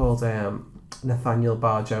guy called Nathaniel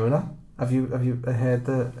Bar-Jonah. Have you heard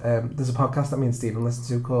there's a podcast that me and Stephen listen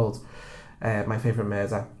to called My Favourite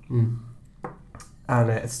Murder. And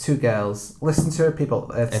it's two girls. Listen to it,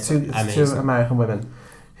 people. It's two American women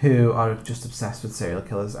who are just obsessed with serial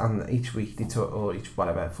killers, and each week they talk, or each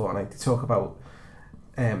fortnight, they talk about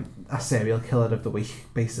a serial killer of the week,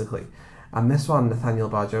 basically. And this one, Nathaniel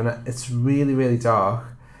Bar-Jonah, it's really, really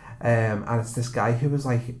dark, and it's this guy who was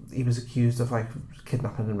he was accused of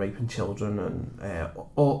kidnapping and raping children, and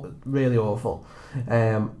really awful.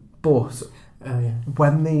 But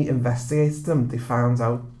when they investigated them, they found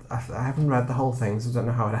out, I haven't read the whole thing, so I don't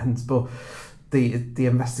know how it ends, but the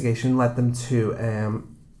investigation led them to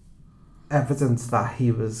evidence that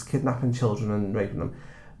he was kidnapping children and raping them,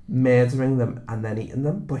 murdering them and then eating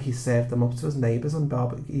them, but he served them up to his neighbours on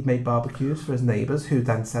he made barbecues for his neighbours, who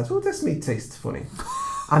then said, "Oh, this meat tastes funny."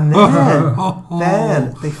 And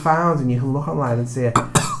then they found, and you can look online and see it,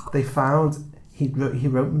 they found he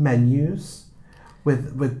wrote menus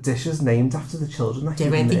with dishes named after the children that they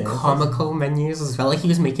were the comical menus as well, like he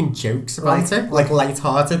was making jokes about it, like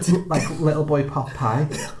light-hearted, like little boy pot pie,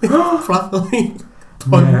 properly.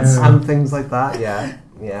 And things like that. Yeah.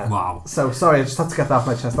 Wow. So sorry, I just had to get that off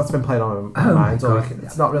my chest. That's been playing on my mind.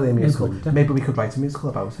 It's not really a musical. Maybe we could write a musical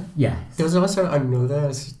about it. Yeah. There was also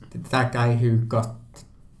another, that guy who got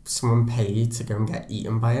someone paid to go and get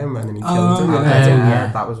eaten by him, and then he killed him.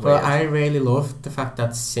 That was weird. But I really love the fact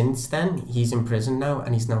that since then he's in prison now,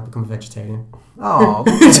 and he's now become a vegetarian. Oh,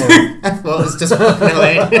 I thought it was just fucking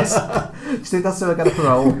hilarious. Do you think that's how I get a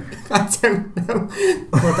parole? I don't know.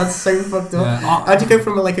 Well, that's so fucked up. Yeah. How'd you go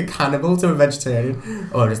from a cannibal to a vegetarian?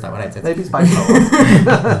 Or is that what I did? Maybe it's bipolar.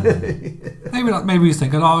 Maybe he's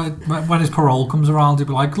thinking, when his parole comes around, he'll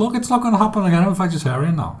be like, look, it's not going to happen again. I'm a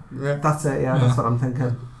vegetarian now. Yeah. That's it. Yeah, that's what I'm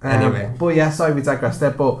thinking. Anyway, but yeah, sorry we digressed there.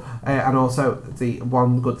 But and also the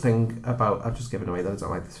one good thing about, I've just given away that I don't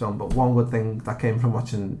like this film, but one good thing that came from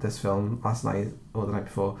watching this film last night or the night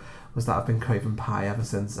before was that I've been craving pie ever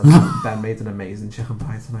since, and Ben made an amazing chicken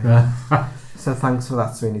pie tonight. So thanks for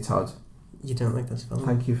that, Sweeney Todd. You don't like this film?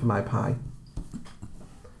 Thank you for my pie.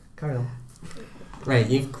 Carry on. Right,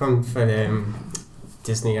 you've come for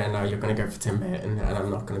Disney, and now you're going to go for Tim Burton, and I'm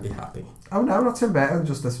not going to be happy. Oh no, not Tim Burton,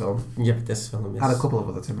 just this film. Yeah, but this film is... And a couple of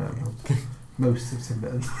other Tim Burton films. Most of Tim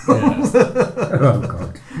Burton. Oh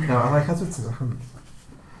god. No, I like Edward Scissorhands.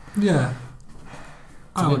 Yeah.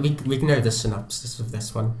 So we know the synopsis of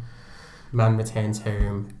this one. Man returns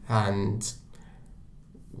home and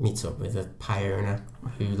meets up with a pie owner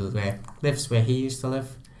who lives where he used to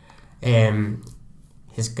live.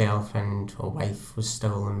 His girlfriend or wife was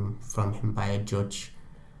stolen from him by a judge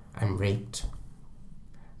and raped,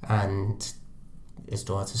 and his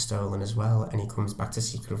daughter's stolen as well, and he comes back to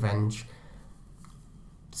seek revenge,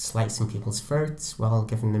 slicing people's throats while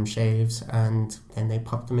giving them shaves, and then they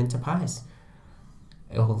pop them into pies.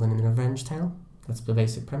 All in a revenge tale. That's the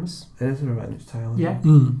basic premise. It is a revenge tale. Yeah.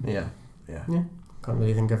 Yeah. Can't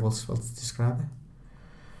really think of else to describe it.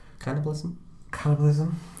 Cannibalism.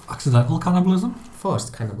 Accidental cannibalism.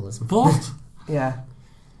 Forced cannibalism. Forced. Yeah.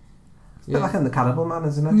 It's a bit like in The Cannibal Man,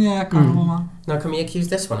 isn't it? Yeah, Cannibal Man. Now, can we accuse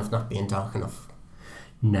this one of not being dark enough?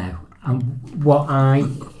 No. What I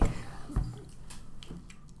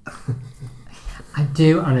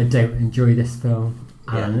do and I don't enjoy this film,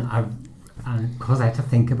 and because I had to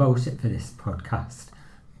think about it for this podcast,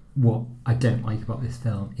 what I don't like about this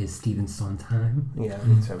film is Stephen Sondheim. Yeah,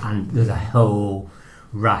 me too. And there's a whole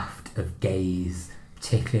raft of gays,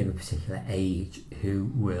 particularly of a particular age,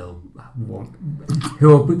 who will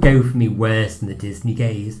go for me worse than the Disney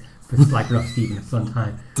gays for slagging off Stephen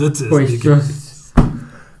Sondheim. But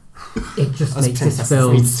it just makes this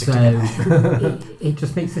film so it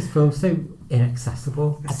just makes this film so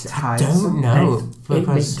inaccessible. I don't know. It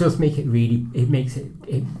does make it really. It makes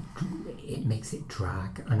it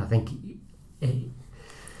drag, and I think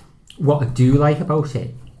what I do like about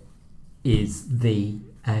it is the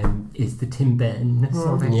Tim Burton-ness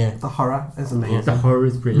of it. Yeah, the horror is amazing. The horror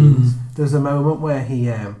is brilliant. There's a moment where he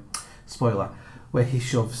spoiler, where he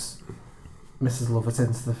shoves Mrs. Lovett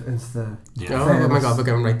into the furnace. Oh my god, we're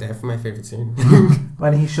going right there for my favourite scene.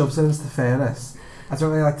 When he shoves her into the furnace, I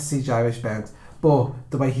don't really like to see Irish burnt, but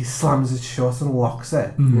the way he slams it shut and locks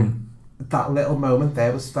it, that little moment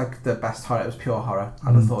there was like the best horror. It was pure horror,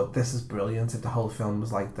 and I thought, this is brilliant. If the whole film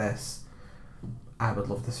was like this, I would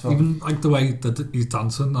love this film. Even like the way that he's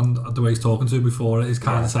dancing and the way he's talking to before, he's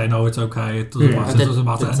kind of saying, "No, it's okay. It doesn't matter. It doesn't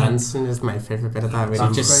matter." The dancing is my favourite bit of that.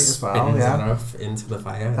 Really, just spins it off into the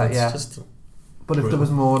fire. That's just. But if there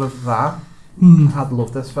was more of that, I'd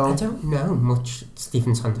love this film. I don't know much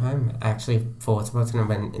Stephen Sondheim. I actually thought about it and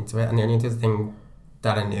went into it, and the only other thing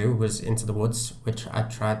that I knew was Into the Woods, which I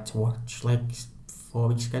tried to watch like 4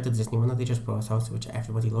 weeks ago, the Disney one that they just brought out, which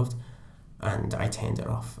everybody loved, and I turned it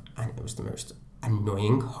off, and it was the most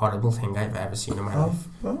annoying, horrible thing I've ever seen in my life.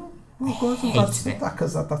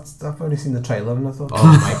 Because I've only seen the trailer and I thought,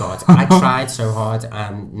 oh my god, I tried so hard,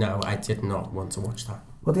 and no, I did not want to watch that.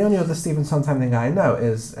 Well, the only other Stephen Sondheim thing I know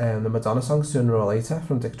is the Madonna song Sooner or Later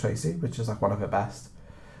from Dick Tracy, which is like one of her best.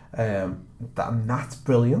 That's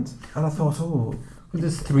brilliant. And I thought, well,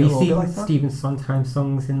 there's 3 Stephen Sondheim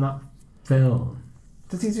songs in that film.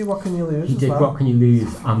 Did he do What Can You Lose? He did What Can You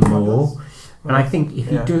Lose and more. And I think if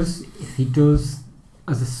he does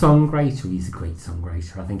as a songwriter, he's a great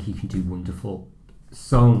songwriter. I think he can do wonderful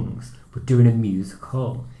songs, but doing a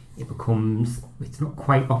musical, it's not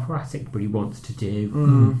quite operatic, but he wants to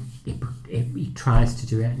do. He tries to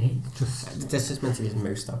do it, and it just. This is meant to be his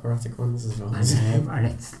most operatic ones as well. I know, and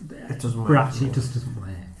it doesn't work. But actually, it just doesn't work.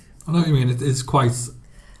 I know what you mean. It is quite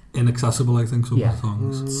inaccessible, I think, some of the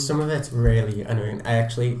songs. Some of it's really annoying. I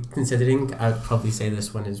actually, considering, I'd probably say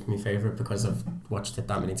this one is my favourite because I've watched it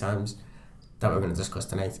that many times that we're going to discuss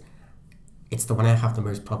tonight. It's the one I have the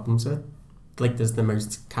most problems with. Like, there's the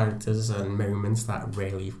most characters and moments that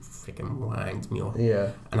really freaking wind me up.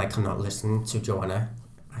 Yeah. And I cannot listen to Joanna.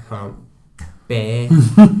 I can't bear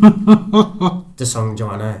the song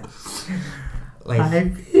Joanna. Like, I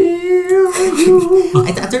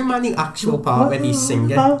don't mind the actual part where they sing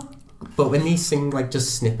it, but when they sing like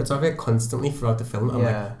just snippets of it constantly throughout the film, I'm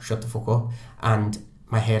like, shut the fuck up. And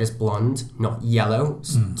my hair is blonde, not yellow.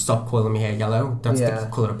 Stop calling my hair yellow. That's the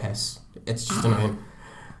colour of piss. It's just annoying.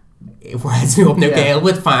 It winds me up. No girl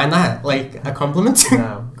would find that like a compliment.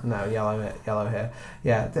 No, yellow hair.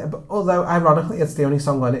 Yeah, but although ironically, it's the only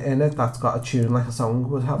song in it that's got a tune like a song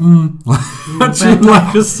would have. A tune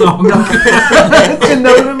like a song. Do you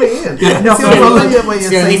know what I mean? It's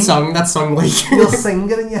the only song that song like. You'll sing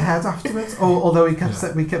it in your head afterwards. Although we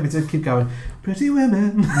did keep going. Pretty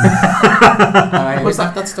women. Was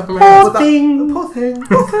that stuff in my head? Poor thing.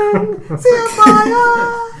 See a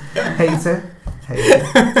fire. Hate it. I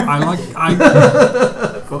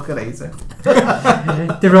fucking hate it.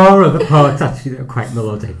 There are other parts actually that are quite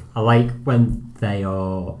melodic. I like when they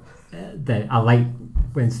are. I like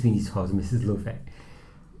when Sweeney Todd and Mrs. Lovett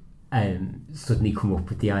suddenly come up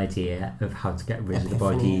with the idea of how to get rid of the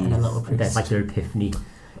body. And a little priest. There's like their epiphany.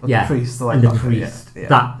 The priest, and the priest.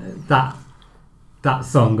 Yeah. That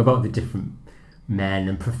song about the different men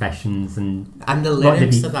and professions and the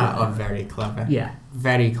lyrics to that are very clever. Yeah,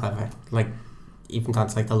 very clever. Like even down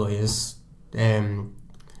to like the lawyers. No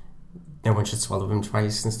one should swallow him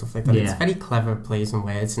twice and stuff like that. It's very clever plays and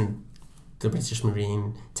words, and the British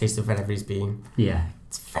Marine, taste of wherever he's been. Yeah,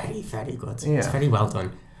 it's very, very good. It's very well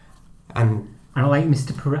done. And I like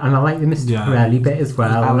Mr. And I like the Mr. Pirelli bit as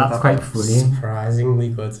well. That's quite funny. Surprisingly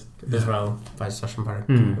good as well by Sacha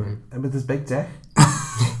Baron. And with his big dick.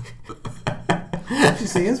 Did you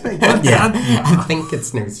see his big dick? Yeah, I think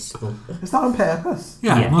it's noticeable. Is that on purpose?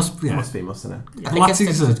 Yeah, it must be. Must be, mustn't it? I think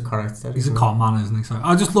it's correct. He's a con man, isn't he? So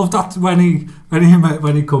I just love that when he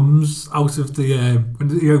comes out of the when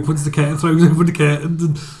he opens the curtain, throws over the curtain,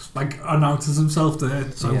 and like announces himself there.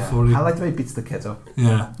 It's so funny. I like the way he beats the kid up.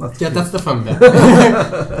 Yeah, that's the fun bit.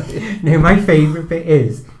 No, my favourite bit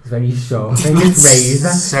is when he's sharpening his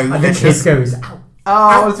razor, and the kid goes, "Ow."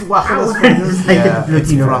 Oh, it's whacking his fingers.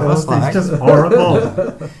 It's just horrible.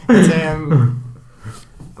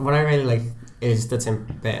 What I really like is the Tim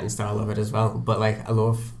Burton style of it as well. But like, I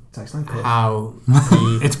love how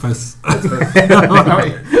it's piss. Go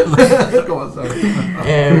on, sorry.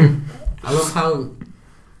 I love how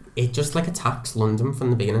it just like attacks London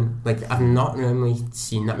from the beginning. Like, I've not normally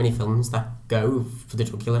seen that many films that go for the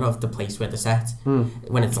jugular of the place where they're set.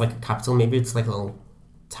 When it's like a capital, maybe it's like a little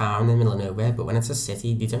town in the middle of nowhere, but when it's a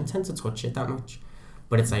city, they don't tend to touch it that much.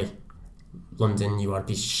 But it's like London, you are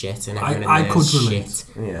this shit, and everyone I in there could is relate. shit.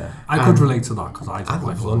 Yeah, I could relate to that because I don't like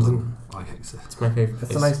love London. I hate it. It's my favourite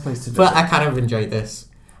place. It's a nice place to visit. But I kind of enjoyed this.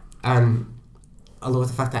 I love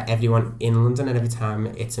the fact that everyone in London, and every time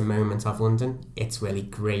it's a moment of London, it's really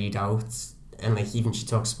greyed out. And like, even she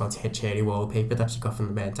talks about her cherry wallpaper that she got from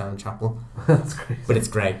the Bear Down Chapel. That's great. But it's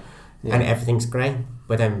grey. Yeah. And everything's grey.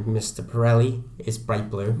 But then Mr. Pirelli is bright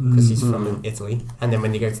blue because he's from Italy. And then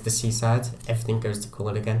when they go to the seaside, everything goes to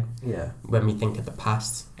colour again. Yeah. When we think of the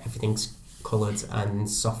past, everything's coloured and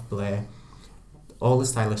soft blur. All the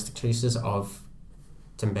stylistic choices of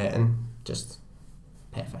Tim Burton, just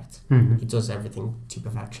perfect. He does everything to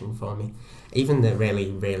perfection for me. Even the really,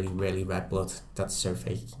 really, really red blood that's so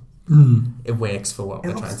fake. It works for what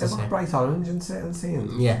we're trying to say. It looks bright orange in certain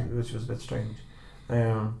scenes. Yeah. Which was a bit strange.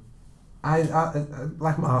 I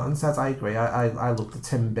like Martin says, I agree. I love the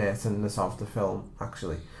Tim Burton-ness of the film,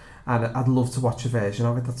 actually. And I'd love to watch a version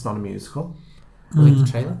of it that's not a musical. Like the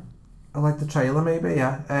trailer? I like the trailer, maybe,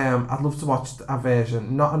 yeah. I'd love to watch a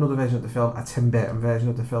version, not another version of the film, a Tim Burton version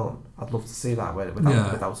of the film. I'd love to see that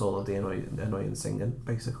without all of the annoying singing,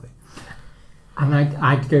 basically. And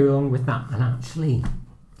I'd go along with that. And actually,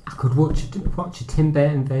 I could watch a Tim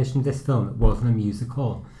Burton version of this film that wasn't a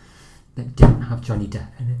musical, that didn't have Johnny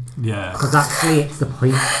Depp in it. Yeah. Because actually, it's the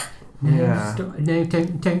point.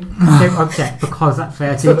 Don't object, because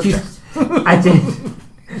actually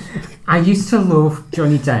I used to love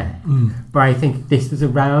Johnny Depp, but I think this was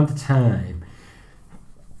around the time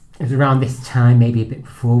it was around this time, maybe a bit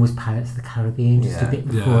before, was Pirates of the Caribbean, just a bit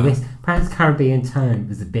before this. Pirates of the Caribbean time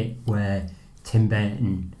was a bit where Johnny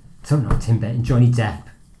Depp,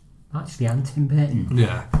 actually, and Tim Burton,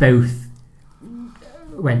 both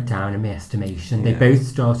went down in my estimation. They both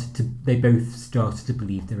started to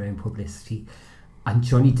believe their own publicity, and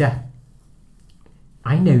Johnny Depp.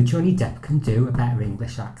 I know Johnny Depp can do a better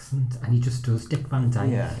English accent, and he just does. Dick Van Dyke.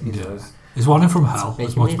 Yeah, he does. His one in From Hell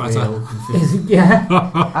is much better. Yeah.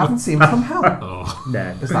 I haven't seen From Hell. Oh.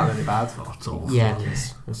 No. Is that really bad? Oh, it's awful. Yeah, it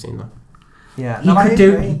is. I've seen that. Yeah,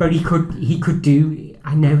 he could do.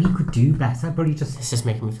 I know he could do better, but he just. This is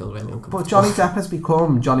making me feel really uncomfortable. But Johnny Depp has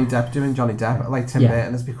become Johnny Depp doing Johnny Depp, like Tim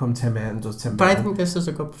Burton has become Tim Burton does Tim Burton. But I think this is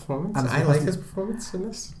a good performance. And I like his performance in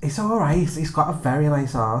this. It's alright. He's got a very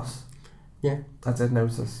nice arse. Yeah, I did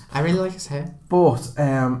notice. I really like his hair. But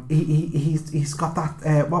he's got that.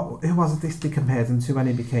 Who was it they compared him to when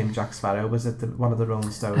he became Jack Sparrow? Was it one of the Rolling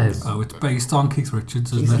Stones? Oh, it's based on Keith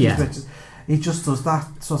Richards, isn't it? Keith Richards. He just does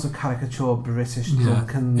that sort of caricature British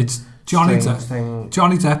drunken. It's Johnny Depp.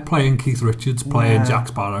 Johnny Depp playing Keith Richards playing Jack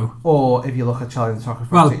Sparrow. Or if you look at Charlie and the Chocolate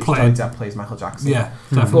Factory, Johnny Depp plays Michael Jackson. Yeah,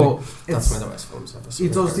 definitely. But that's one of the worst films I've ever seen.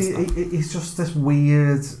 He does. He's just this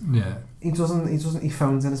weird. Yeah. He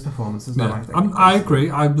phones in his performances. Yeah. I agree.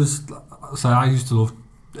 I used to love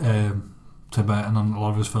Tim Burton and a lot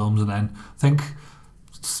of his films, and then I think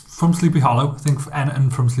from Sleepy Hollow. I think anything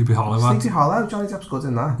from Sleepy Hollow. Sleepy Hollow. Johnny Depp's good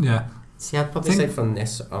in that. Yeah. See, I'd probably say from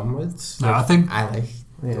this onwards. No, I think I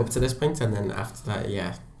like up to this point, and then after that,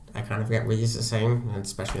 I kind of get what he's saying, and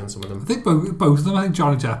especially on some of them. I think both of them. I think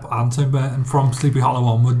Johnny Depp and Tim Burton from Sleepy Hollow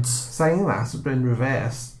onwards. Saying that, but in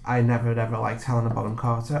reverse, I never ever liked Helena Bonham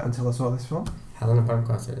Carter until I saw this film. Helena Bonham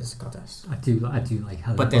Carter is a goddess. I do like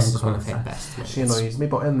Helena. But this Bonham is one of her Carter. best. She annoys me,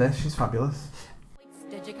 but in this, she's fabulous.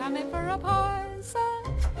 Did you come in for a pause?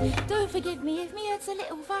 Do forgive me if me head's a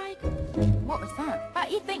little vague. What was that?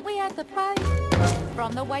 But you think we had the plague?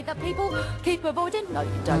 From the way that people keep avoiding? No, you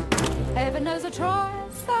don't. Heaven knows I try,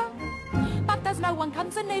 but there's no one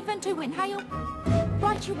comes and even to inhale.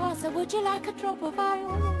 Right you are, so would you like a drop of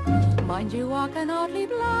ale? Mind you, I can hardly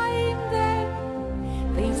blame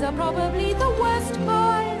them. These are probably the worst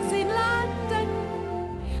pies in London.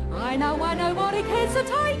 I know nobody cares to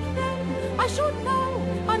take them. I should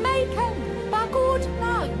know, I make them, but good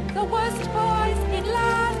no, the worst pies in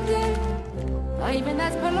London. Even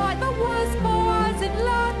as polite, the worst pies in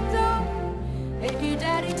London. If you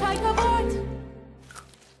dare to take a bite.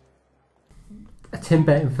 A Tim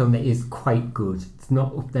Burton film that is quite good. It's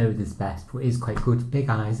not up there with his best, but it is quite good. Big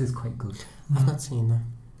Eyes is quite good. I've not seen that.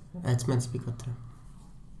 It's meant to be good too.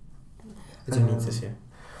 I don't need to see it.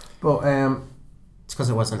 But it's because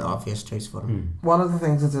it wasn't an obvious choice for him. One of the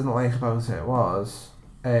things I didn't like about it was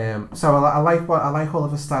so I like all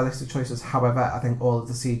of the stylistic choices. However, I think all of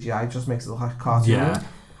the CGI just makes it look like a cartoon. Yeah.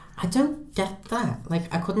 I don't get that.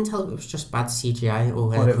 Like, I couldn't tell if it was just bad CGI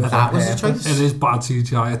or But it was that on was the purpose. choice. It is bad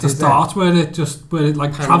CGI at the Is start where it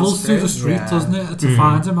like Pans travels through the through. street, Yeah. doesn't it, to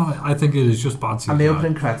find him. I think it is just bad CGI. And the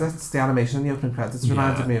opening credits, the animation in the opening credits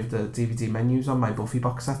reminded Yeah. me of the DVD menus on my Buffy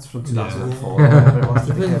box sets from 2004. Yeah. Whatever it was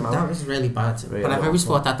that Even came out. that was really bad. Really but I've always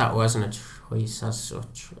awful. thought that wasn't a choice as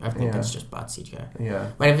such. I think Yeah. it's just bad CGI. Yeah.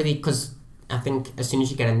 Because I think as soon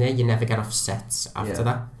as you get in there, you never get off sets after Yeah.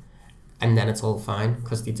 that. And then it's all fine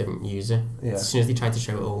because they didn't use it. Yeah. As soon as they try to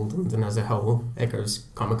show old London as a whole, it goes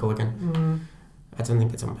comical again. I don't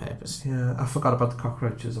think it's on purpose. Yeah, I forgot about the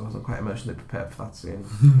cockroaches. I wasn't quite emotionally prepared for that scene.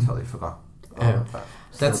 Totally forgot.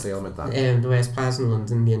 That's dealing with that. The Worst Pies in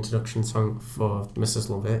London, the introduction song for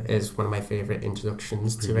Mrs. Lovett is one of my favourite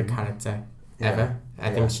introductions to a character ever.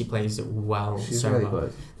 I think she plays it well. She's so really well.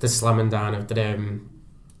 good. The slamming down of the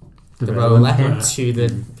roller. roller to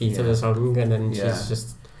the beat of the song, and then Yeah. she's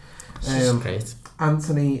just great.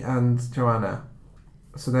 Anthony and Joanna,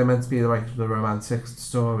 so they're meant to be like the romantic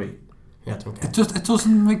story. Yeah, I don't care. It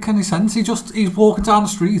doesn't make any sense. He's walking down the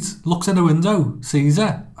street, looks in a window, sees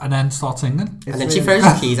her, and then starts singing. And then she throws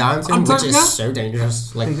a key down to him, which is yeah. so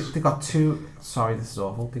dangerous. Like, They got two. Sorry, this is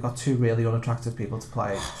awful. They got two really unattractive people to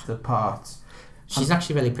play the parts. she's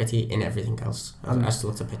actually really pretty in everything else. I still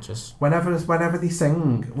looked at pictures. Whenever they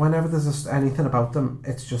sing, whenever there's just anything about them,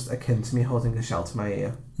 it's just akin to me holding a shell to my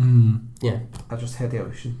ear. Yeah. I just hear the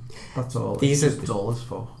ocean. That's all. These it's are- just dull as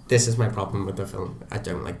fuck. This is my problem with the film. I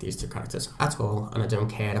don't like these two characters at all, and I don't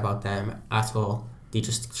care about them at all. They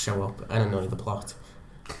just show up and annoy the plot.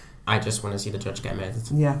 I just want to see the judge get murdered.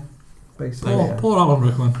 Yeah, basically. Poor Alan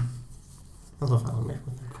Rickman. I love Alan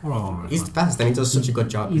Rickman. Poor Alan Rickman. He's the best, and he does such a good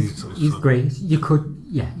job. He's great. You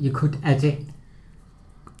could edit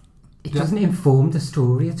It doesn't inform the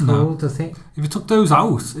story at all, does it? If you took those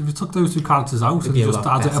two characters out and just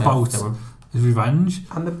added about his revenge,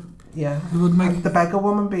 and it would make and the beggar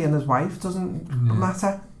woman being his wife doesn't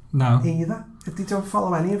matter. No. Either. If they don't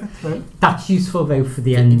follow any of it through. That's useful though for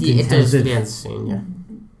the end. It does for the end scene, yeah.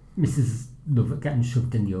 Mrs. Lovett getting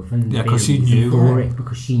shoved in the oven. Yeah, because she knew.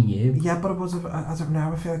 Because she knew. Yeah, but it was. I don't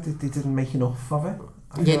know. I feel like they didn't make enough of it.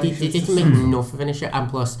 Yeah, they didn't make enough of an issue, and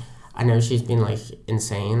plus, I know she's been like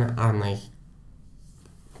insane, and like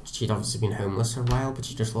she'd obviously been homeless for a while, but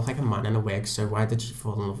she just looked like a man in a wig. So why did she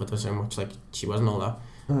fall in love with her so much? Like she wasn't all that.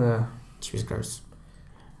 Yeah. She was gross.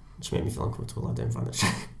 She made me feel uncomfortable. I didn't find it.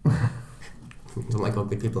 I don't like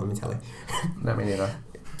ugly people on the telly. No, me neither.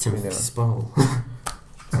 Timothy Spall.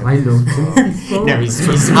 I love Timothy Spall. No,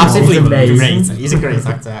 he's absolutely great. He's a great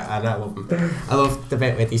actor, and I love him. I love the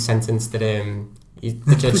bit where he sentenced that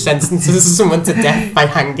the judge sentences someone to death by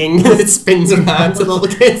hanging, and it spins around to the little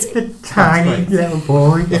kid. The tiny little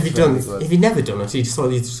boy. If he'd never done it, he just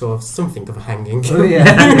saw something of a hanging. Oh,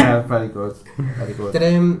 yeah, very good. Very good.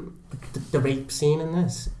 The rape scene in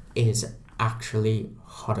this is actually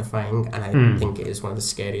horrifying, and I think it is one of the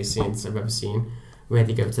scariest scenes I've ever seen, where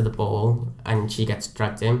they go to the ball and she gets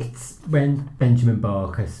dragged in. It's when Benjamin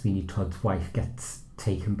Barker, Sweeney Todd's wife, gets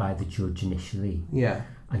taken by the judge initially. Yeah.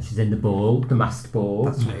 And she's in the ball, the masked ball.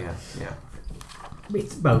 That's right, yeah.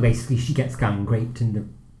 Well, basically she gets gang raped in the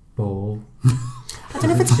ball. I don't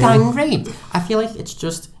know if it's gang rape. I feel like it's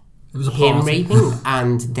just him raping,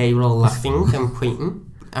 and they were all laughing and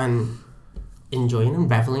pointing and enjoying and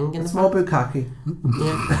revelling in the small bukkake.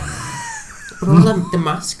 Yeah. But all the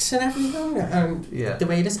masks and everything, and the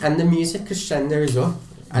way it is, and the music crescendo is up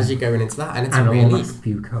as you're going into that, and it's really... And all masked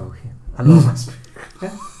bukkake. And all masked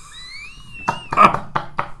bukkake.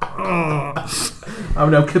 Oh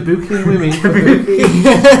no, kabuki we mean kabuki.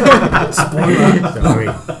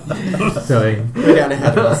 Sorry. We're getting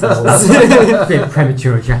ahead of ourselves. Bit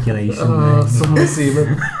premature ejaculation. Oh, someone's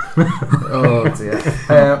semen. Oh dear.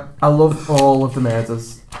 I love all of the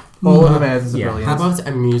murders. All of the murders are brilliant. How about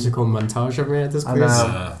a musical montage of murders, please?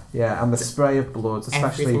 Yeah, and the spray of blood,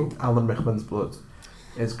 especially Everything. Alan Rickman's blood,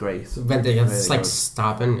 is great. When they Really it's like good.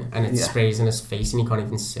 stabbing, and it sprays in his face and he can't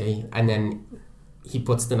even see, and then he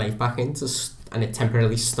puts the knife back in and it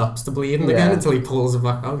temporarily stops the bleeding again until he pulls it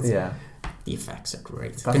back out. Yeah. The effects are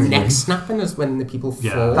great. That's the neck great. snapping is when the people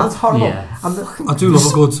fall. That's horrible. Yeah. And I do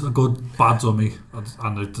love a good bad dummy,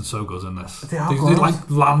 and they're so good in this. They are They good. like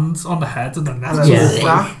land on the head and then And then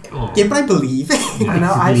snap. Yeah, but I believe it. I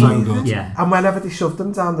know, I believe it. Yeah. And whenever they shoved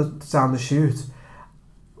them down the chute,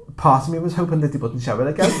 part of me was hoping that they wouldn't show it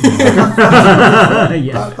again.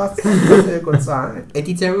 That's a good sign. If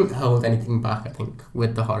you don't hold anything back, I think,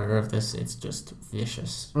 with the horror of this, it's just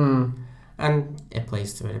vicious. And it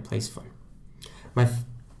plays to it, it plays fun. One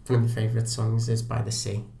of my favourite songs is By the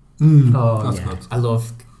Sea. That's good. I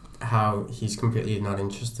love how he's completely not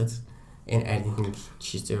interested in anything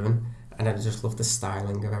she's doing, and I just love the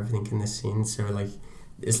styling of everything in this scene. So like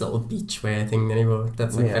this little beachwear thing that he wrote,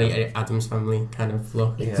 that's like very Addams Family kind of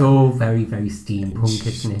look. It's all very, very steampunk,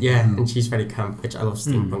 isn't it? Yeah, and she's very camp, which I love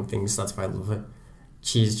steampunk things, that's why I love it.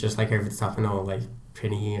 She's just like over the top and all like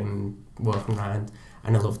pretty and walking around,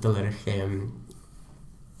 and I love the lyric,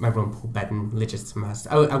 my rumple bedding legitimised.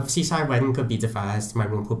 Oh, seaside wedding could be devised, my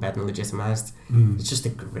rumple bedding legitimised. It's just a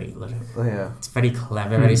great lyric. Yeah. It's very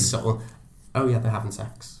clever, very subtle. Oh yeah, they're having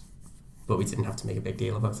sex, but we didn't have to make a big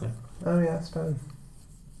deal about it. Oh yeah, it's fine.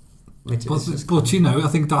 But you know, I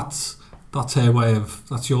think that's her way of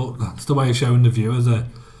that's the way of showing the viewer that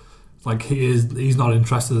like he's not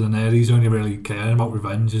interested in her. He's only really caring about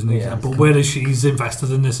revenge, isn't he? Yeah, but whereas she's invested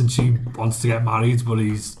in this and she wants to get married, but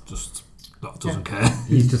he's just doesn't care.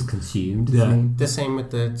 He's just consumed. Isn't he? The same with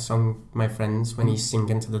the song My Friends when he's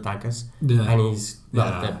singing to the daggers, Yeah. and he's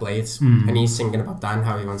the blades, and he's singing about that and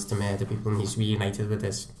how he wants to murder people, and he's reunited with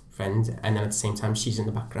his friend, and then at the same time she's in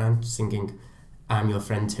the background singing I'm your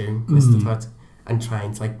friend too, Mr. Todd, and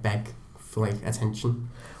trying to like beg for like attention.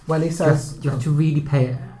 When he says you have to really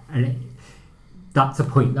pay, and that's a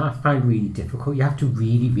point that I find really difficult. You have to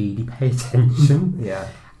really, really pay attention. Yeah.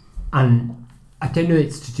 And I don't know if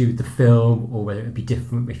it's to do with the film or whether it would be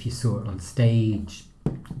different if you saw it on stage,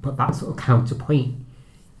 but that sort of counterpoint,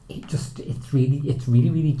 it's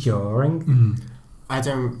really jarring. I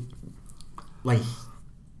don't like.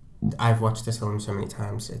 I've watched this film so many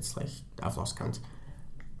times, it's like I've lost count.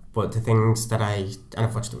 But the things that and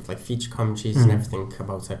I've watched it with like feature commentaries and everything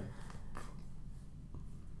about it.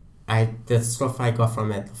 The stuff I got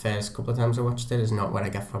from it the first couple of times I watched it is not what I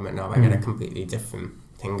get from it now. I get a completely different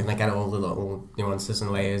thing, and I get all the little nuances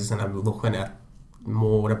and layers, and I'm looking at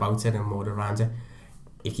more about it and more around it.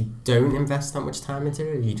 if you don't invest that much time into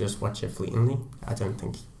it, you just watch it fleetingly, I don't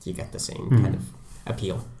think you get the same kind of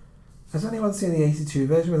appeal. Has anyone seen the 82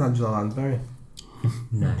 version with Angela Lansbury?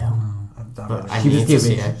 No. But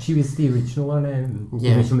She was the original one,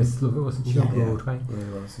 the original Mrs. Lovett, wasn't she, on Broadway? Really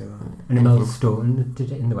want to see that. And Imelda Staunton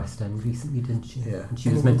did it in the West End recently, didn't she? Yeah. And she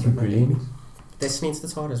was meant to be brilliant. This needs the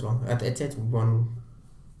tour as well. It did one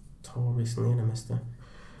tour recently and I missed it.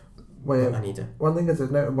 Well, I need it. One thing I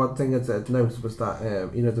did note was that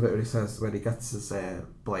you know the bit where he says when he gets his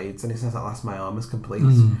blades and he says at last my arm is complete.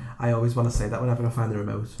 I always want to say that whenever I find the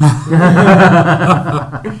remote.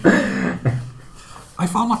 I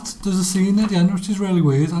found that there's a scene at the end which is really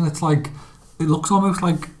weird, and it's like it looks almost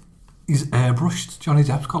like he's airbrushed. Johnny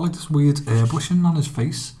Depp's got like this weird airbrushing on his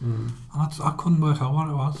face, and I couldn't work out what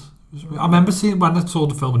it was. I remember seeing when I saw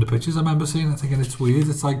the film in the pictures. I remember seeing it thinking it's weird.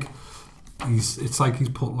 It's like he's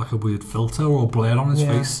put like a weird filter or blur on his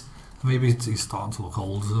face. Maybe he's starting to look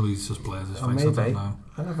old, so he's just blurred his face. Maybe. I don't know.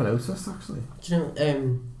 I never noticed actually. Do you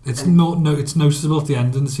know? It's noticeable at the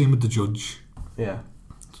end in the scene with the judge. Yeah.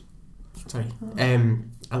 Sorry.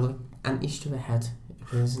 I love Anthony Stewart Head.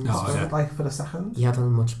 Like for a second. He had a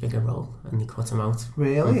much bigger role, and they cut him out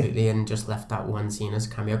completely and just left that one scene as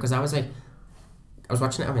cameo. Because I was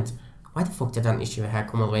watching it, I went, why the fuck did Anthony Stewart Head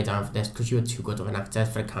come all the way down for this? Because you were too good of an actor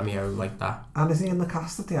for a cameo like that. And is he in the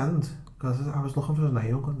cast at the end? Because I was looking for his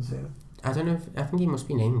name, couldn't see it. I don't know. I think he must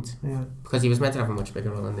be named. Yeah. Because he was meant to have a much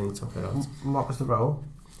bigger role, and then he took it out. What was the role?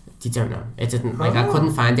 You don't know. It didn't. I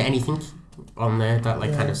couldn't find anything on there that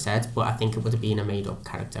kind of said, but I think it would have been a made-up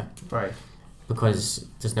character. Right. Because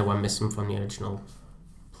there's no one missing from the original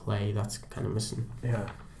play. That's kind of missing. Yeah.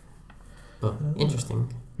 But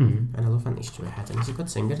interesting. And I love Anthony Stewart Head, and he's a good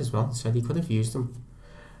singer as well, so he could have used him.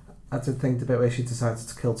 I did think the bit where she decided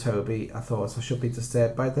to kill Toby, I thought I should be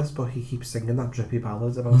disturbed by this, but he keeps singing that drippy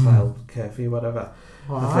ballad about I'll curfew, whatever.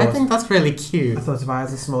 Well, I think that's really cute. I thought if I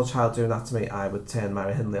was a small child doing that to me, I would turn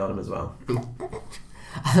Mary Hindley on him as well.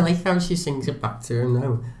 I like how she sings it back to him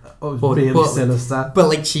now. Oh, really sinister. But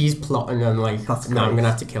like she's plotting and like, that's no, I'm gonna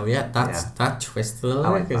have to kill you. That twist to the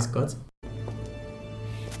lyric is good.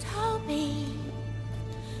 Toby,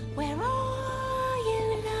 where are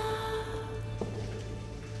you now?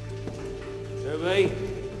 Toby?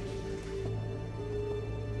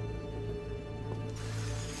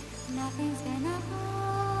 Nothing's gonna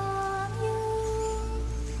harm you,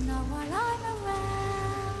 not while I'm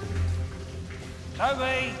around.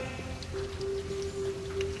 Toby!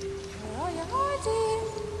 Where are you hiding?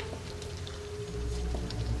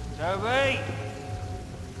 Toby!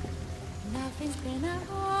 Nothing's gonna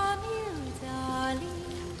harm you, darling,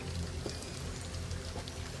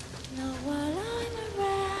 not while I'm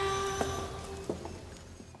around.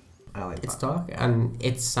 I like It's dark and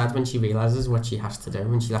it's sad when she realises what she has to do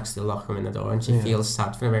when she has to lock him in the door and she feels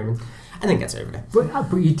sad for a moment and then gets over it.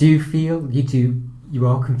 But you do feel, you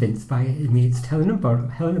are convinced by it. I mean, it's Helena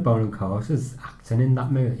Bonham Carter's acting in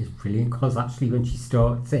that movie is brilliant because actually when she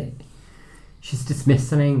starts it, she's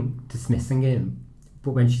dismissing him,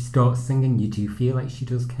 but when she starts singing, you do feel like she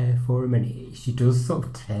does care for him, and she does sort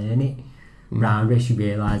of turn it round where she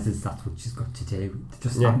realises that's what she's got to do.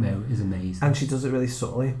 Just that moment is amazing, and she does it really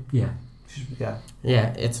subtly. Yeah,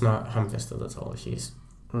 it's not ham-fisted at all. She's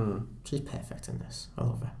perfect in this. I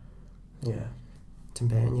love her. Yeah, Tim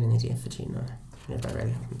Burton, you're an idiot for cheating on her. Yeah, that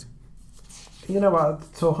really happened. You know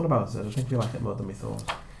what? Talking about it, I think we like it more than we thought.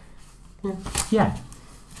 Yeah.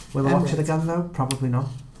 Will I watch it again though? Probably not.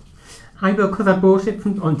 I will, because I bought it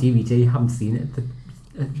on DVD. Haven't seen it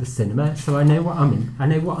at the cinema, so I know what I'm in. I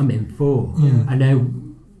know what I'm in for. Yeah. I know.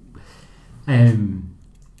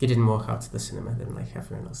 You didn't walk out to the cinema then, like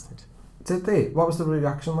everyone else did. Did they? What was the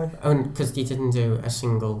reaction like? Oh, because they didn't do a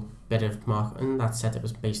single bit of marketing that said it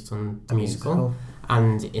was based on the musical.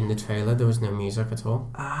 And in the trailer there was no music at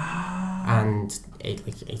all. And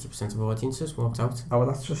 80% of audiences walked out. Oh, well,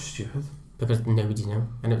 that's just stupid. Because nobody knew.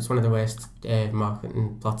 And it was one of the worst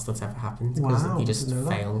marketing plots that's ever happened. Because they just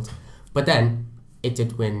failed. But then, it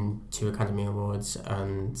did win 2 Academy Awards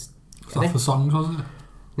and... Was that for songs, was it?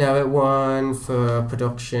 No, it won for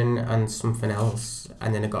production and something else.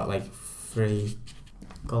 And then it got like 3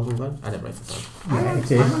 Golden Globe. I didn't write it down. I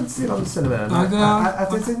haven't seen it on the cinema.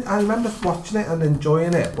 I remember watching it and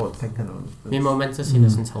enjoying it, but thinking... My mum went to see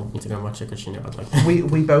this and told me to go and watch it because she knew I'd like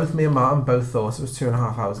it. We both, me and Martin, both thought it was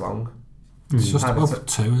 2.5 hours long. It's just about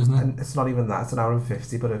 2, isn't it? And it's not even that, it's 1 hour and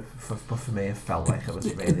 50, but for me it felt like it was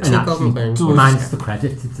really long. Minus the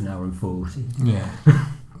credits, it's 1 hour and 40. Yeah.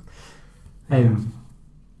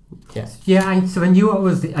 So I knew what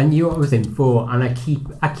I was in for, and I keep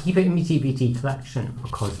it in my DVD collection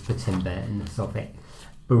because of the Tim Burtonness of it,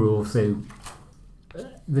 but also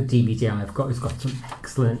the DVD I've got has got some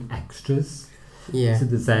excellent extras. Yeah. So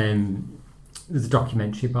there's a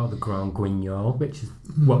documentary about the Grand Guignol, which is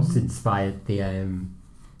what's inspired the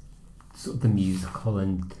sort of the musical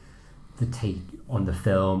and the take on the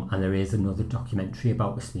film, and there is another documentary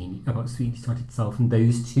about Sweeney Todd itself, and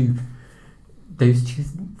those two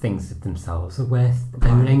things themselves are worth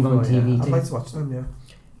owning on DVD. I'd like to watch them,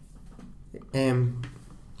 yeah.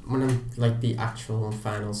 One of like the actual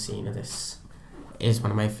final scene of this is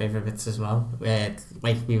one of my favourite bits as well. Where,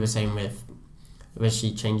 like we were saying with where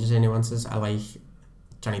she changes her nuances, I like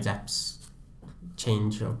Johnny Depp's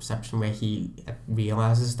change of perception where he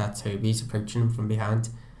realises that Toby's approaching him from behind,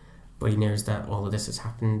 but he knows that all of this has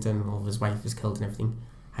happened and all of his wife is killed and everything,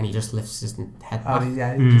 and he just lifts his head back,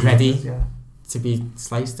 ready to be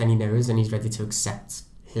sliced, and he knows, and he's ready to accept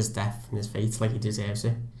his death and his fate like he deserves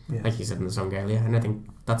it, like he said in the song earlier. And I think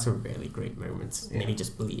that's a really great moment, and he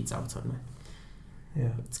just bleeds out on it.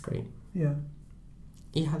 Yeah, it's great. Yeah,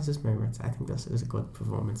 he has his moments. I think this is a good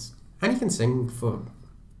performance, and he can sing for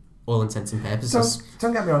all intents and purposes.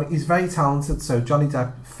 Don't get me wrong, he's very talented, so Johnny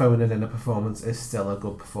Depp phoning in a performance is still a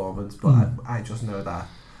good performance, but I just know that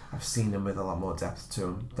I've seen him with a lot more depth to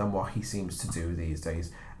him than what he seems to do these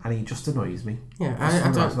days, and he just annoys me. Yeah,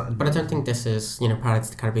 I don't think this is, Pirates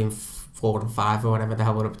of the Caribbean 4 and 5 or whatever the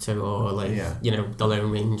hell we're up to, or The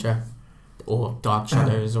Lone Ranger or Dark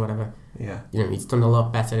Shadows or whatever. Yeah. He's done a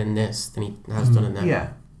lot better in this than he has done in them.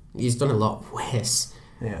 Yeah. He's done a lot worse.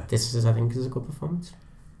 Yeah. This is, I think, is a good performance.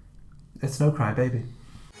 It's no crybaby.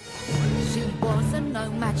 She wasn't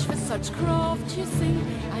no match for such craft, you see,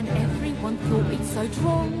 and everyone thought it so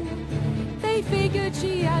droll. They figured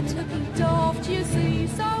she had to be daft, you see,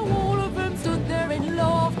 so all of them stood there and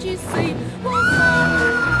laughed, you see.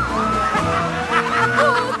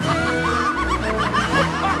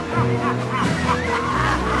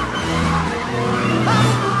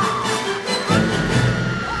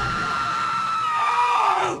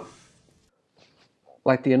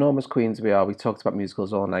 Like the enormous queens we are, we talked about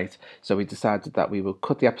musicals all night, so we decided that we would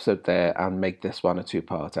cut the episode there and make this one a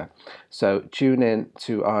two-parter. So tune in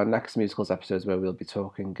to our next musicals episodes where we'll be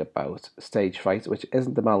talking about Stage Fright, which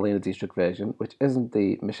isn't the Marlene Dietrich version, which isn't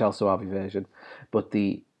the Michelle Soavi version, but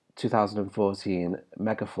the 2014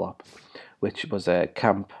 mega flop, which was a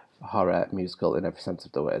camp horror musical in every sense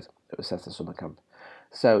of the word. It was set at summer camp.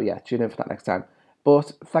 So yeah, tune in for that next time.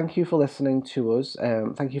 But thank you for listening to us.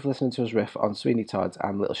 Thank you for listening to us riff on Sweeney Todd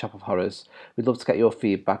and Little Shop of Horrors. We'd love to get your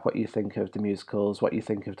feedback, what you think of the musicals, what you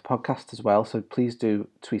think of the podcast as well. So please do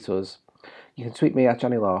tweet us. You can tweet me at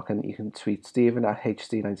Johnny Larkin, you can tweet Stephen at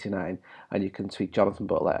HC99, and you can tweet Jonathan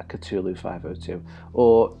Butler at Cthulhu502.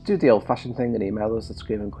 Or do the old-fashioned thing and email us at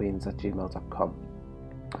screamingqueens@gmail.com.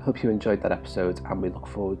 I hope you enjoyed that episode, and we look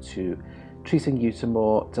forward to treating you to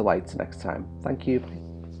more delights next time. Thank you. Bye.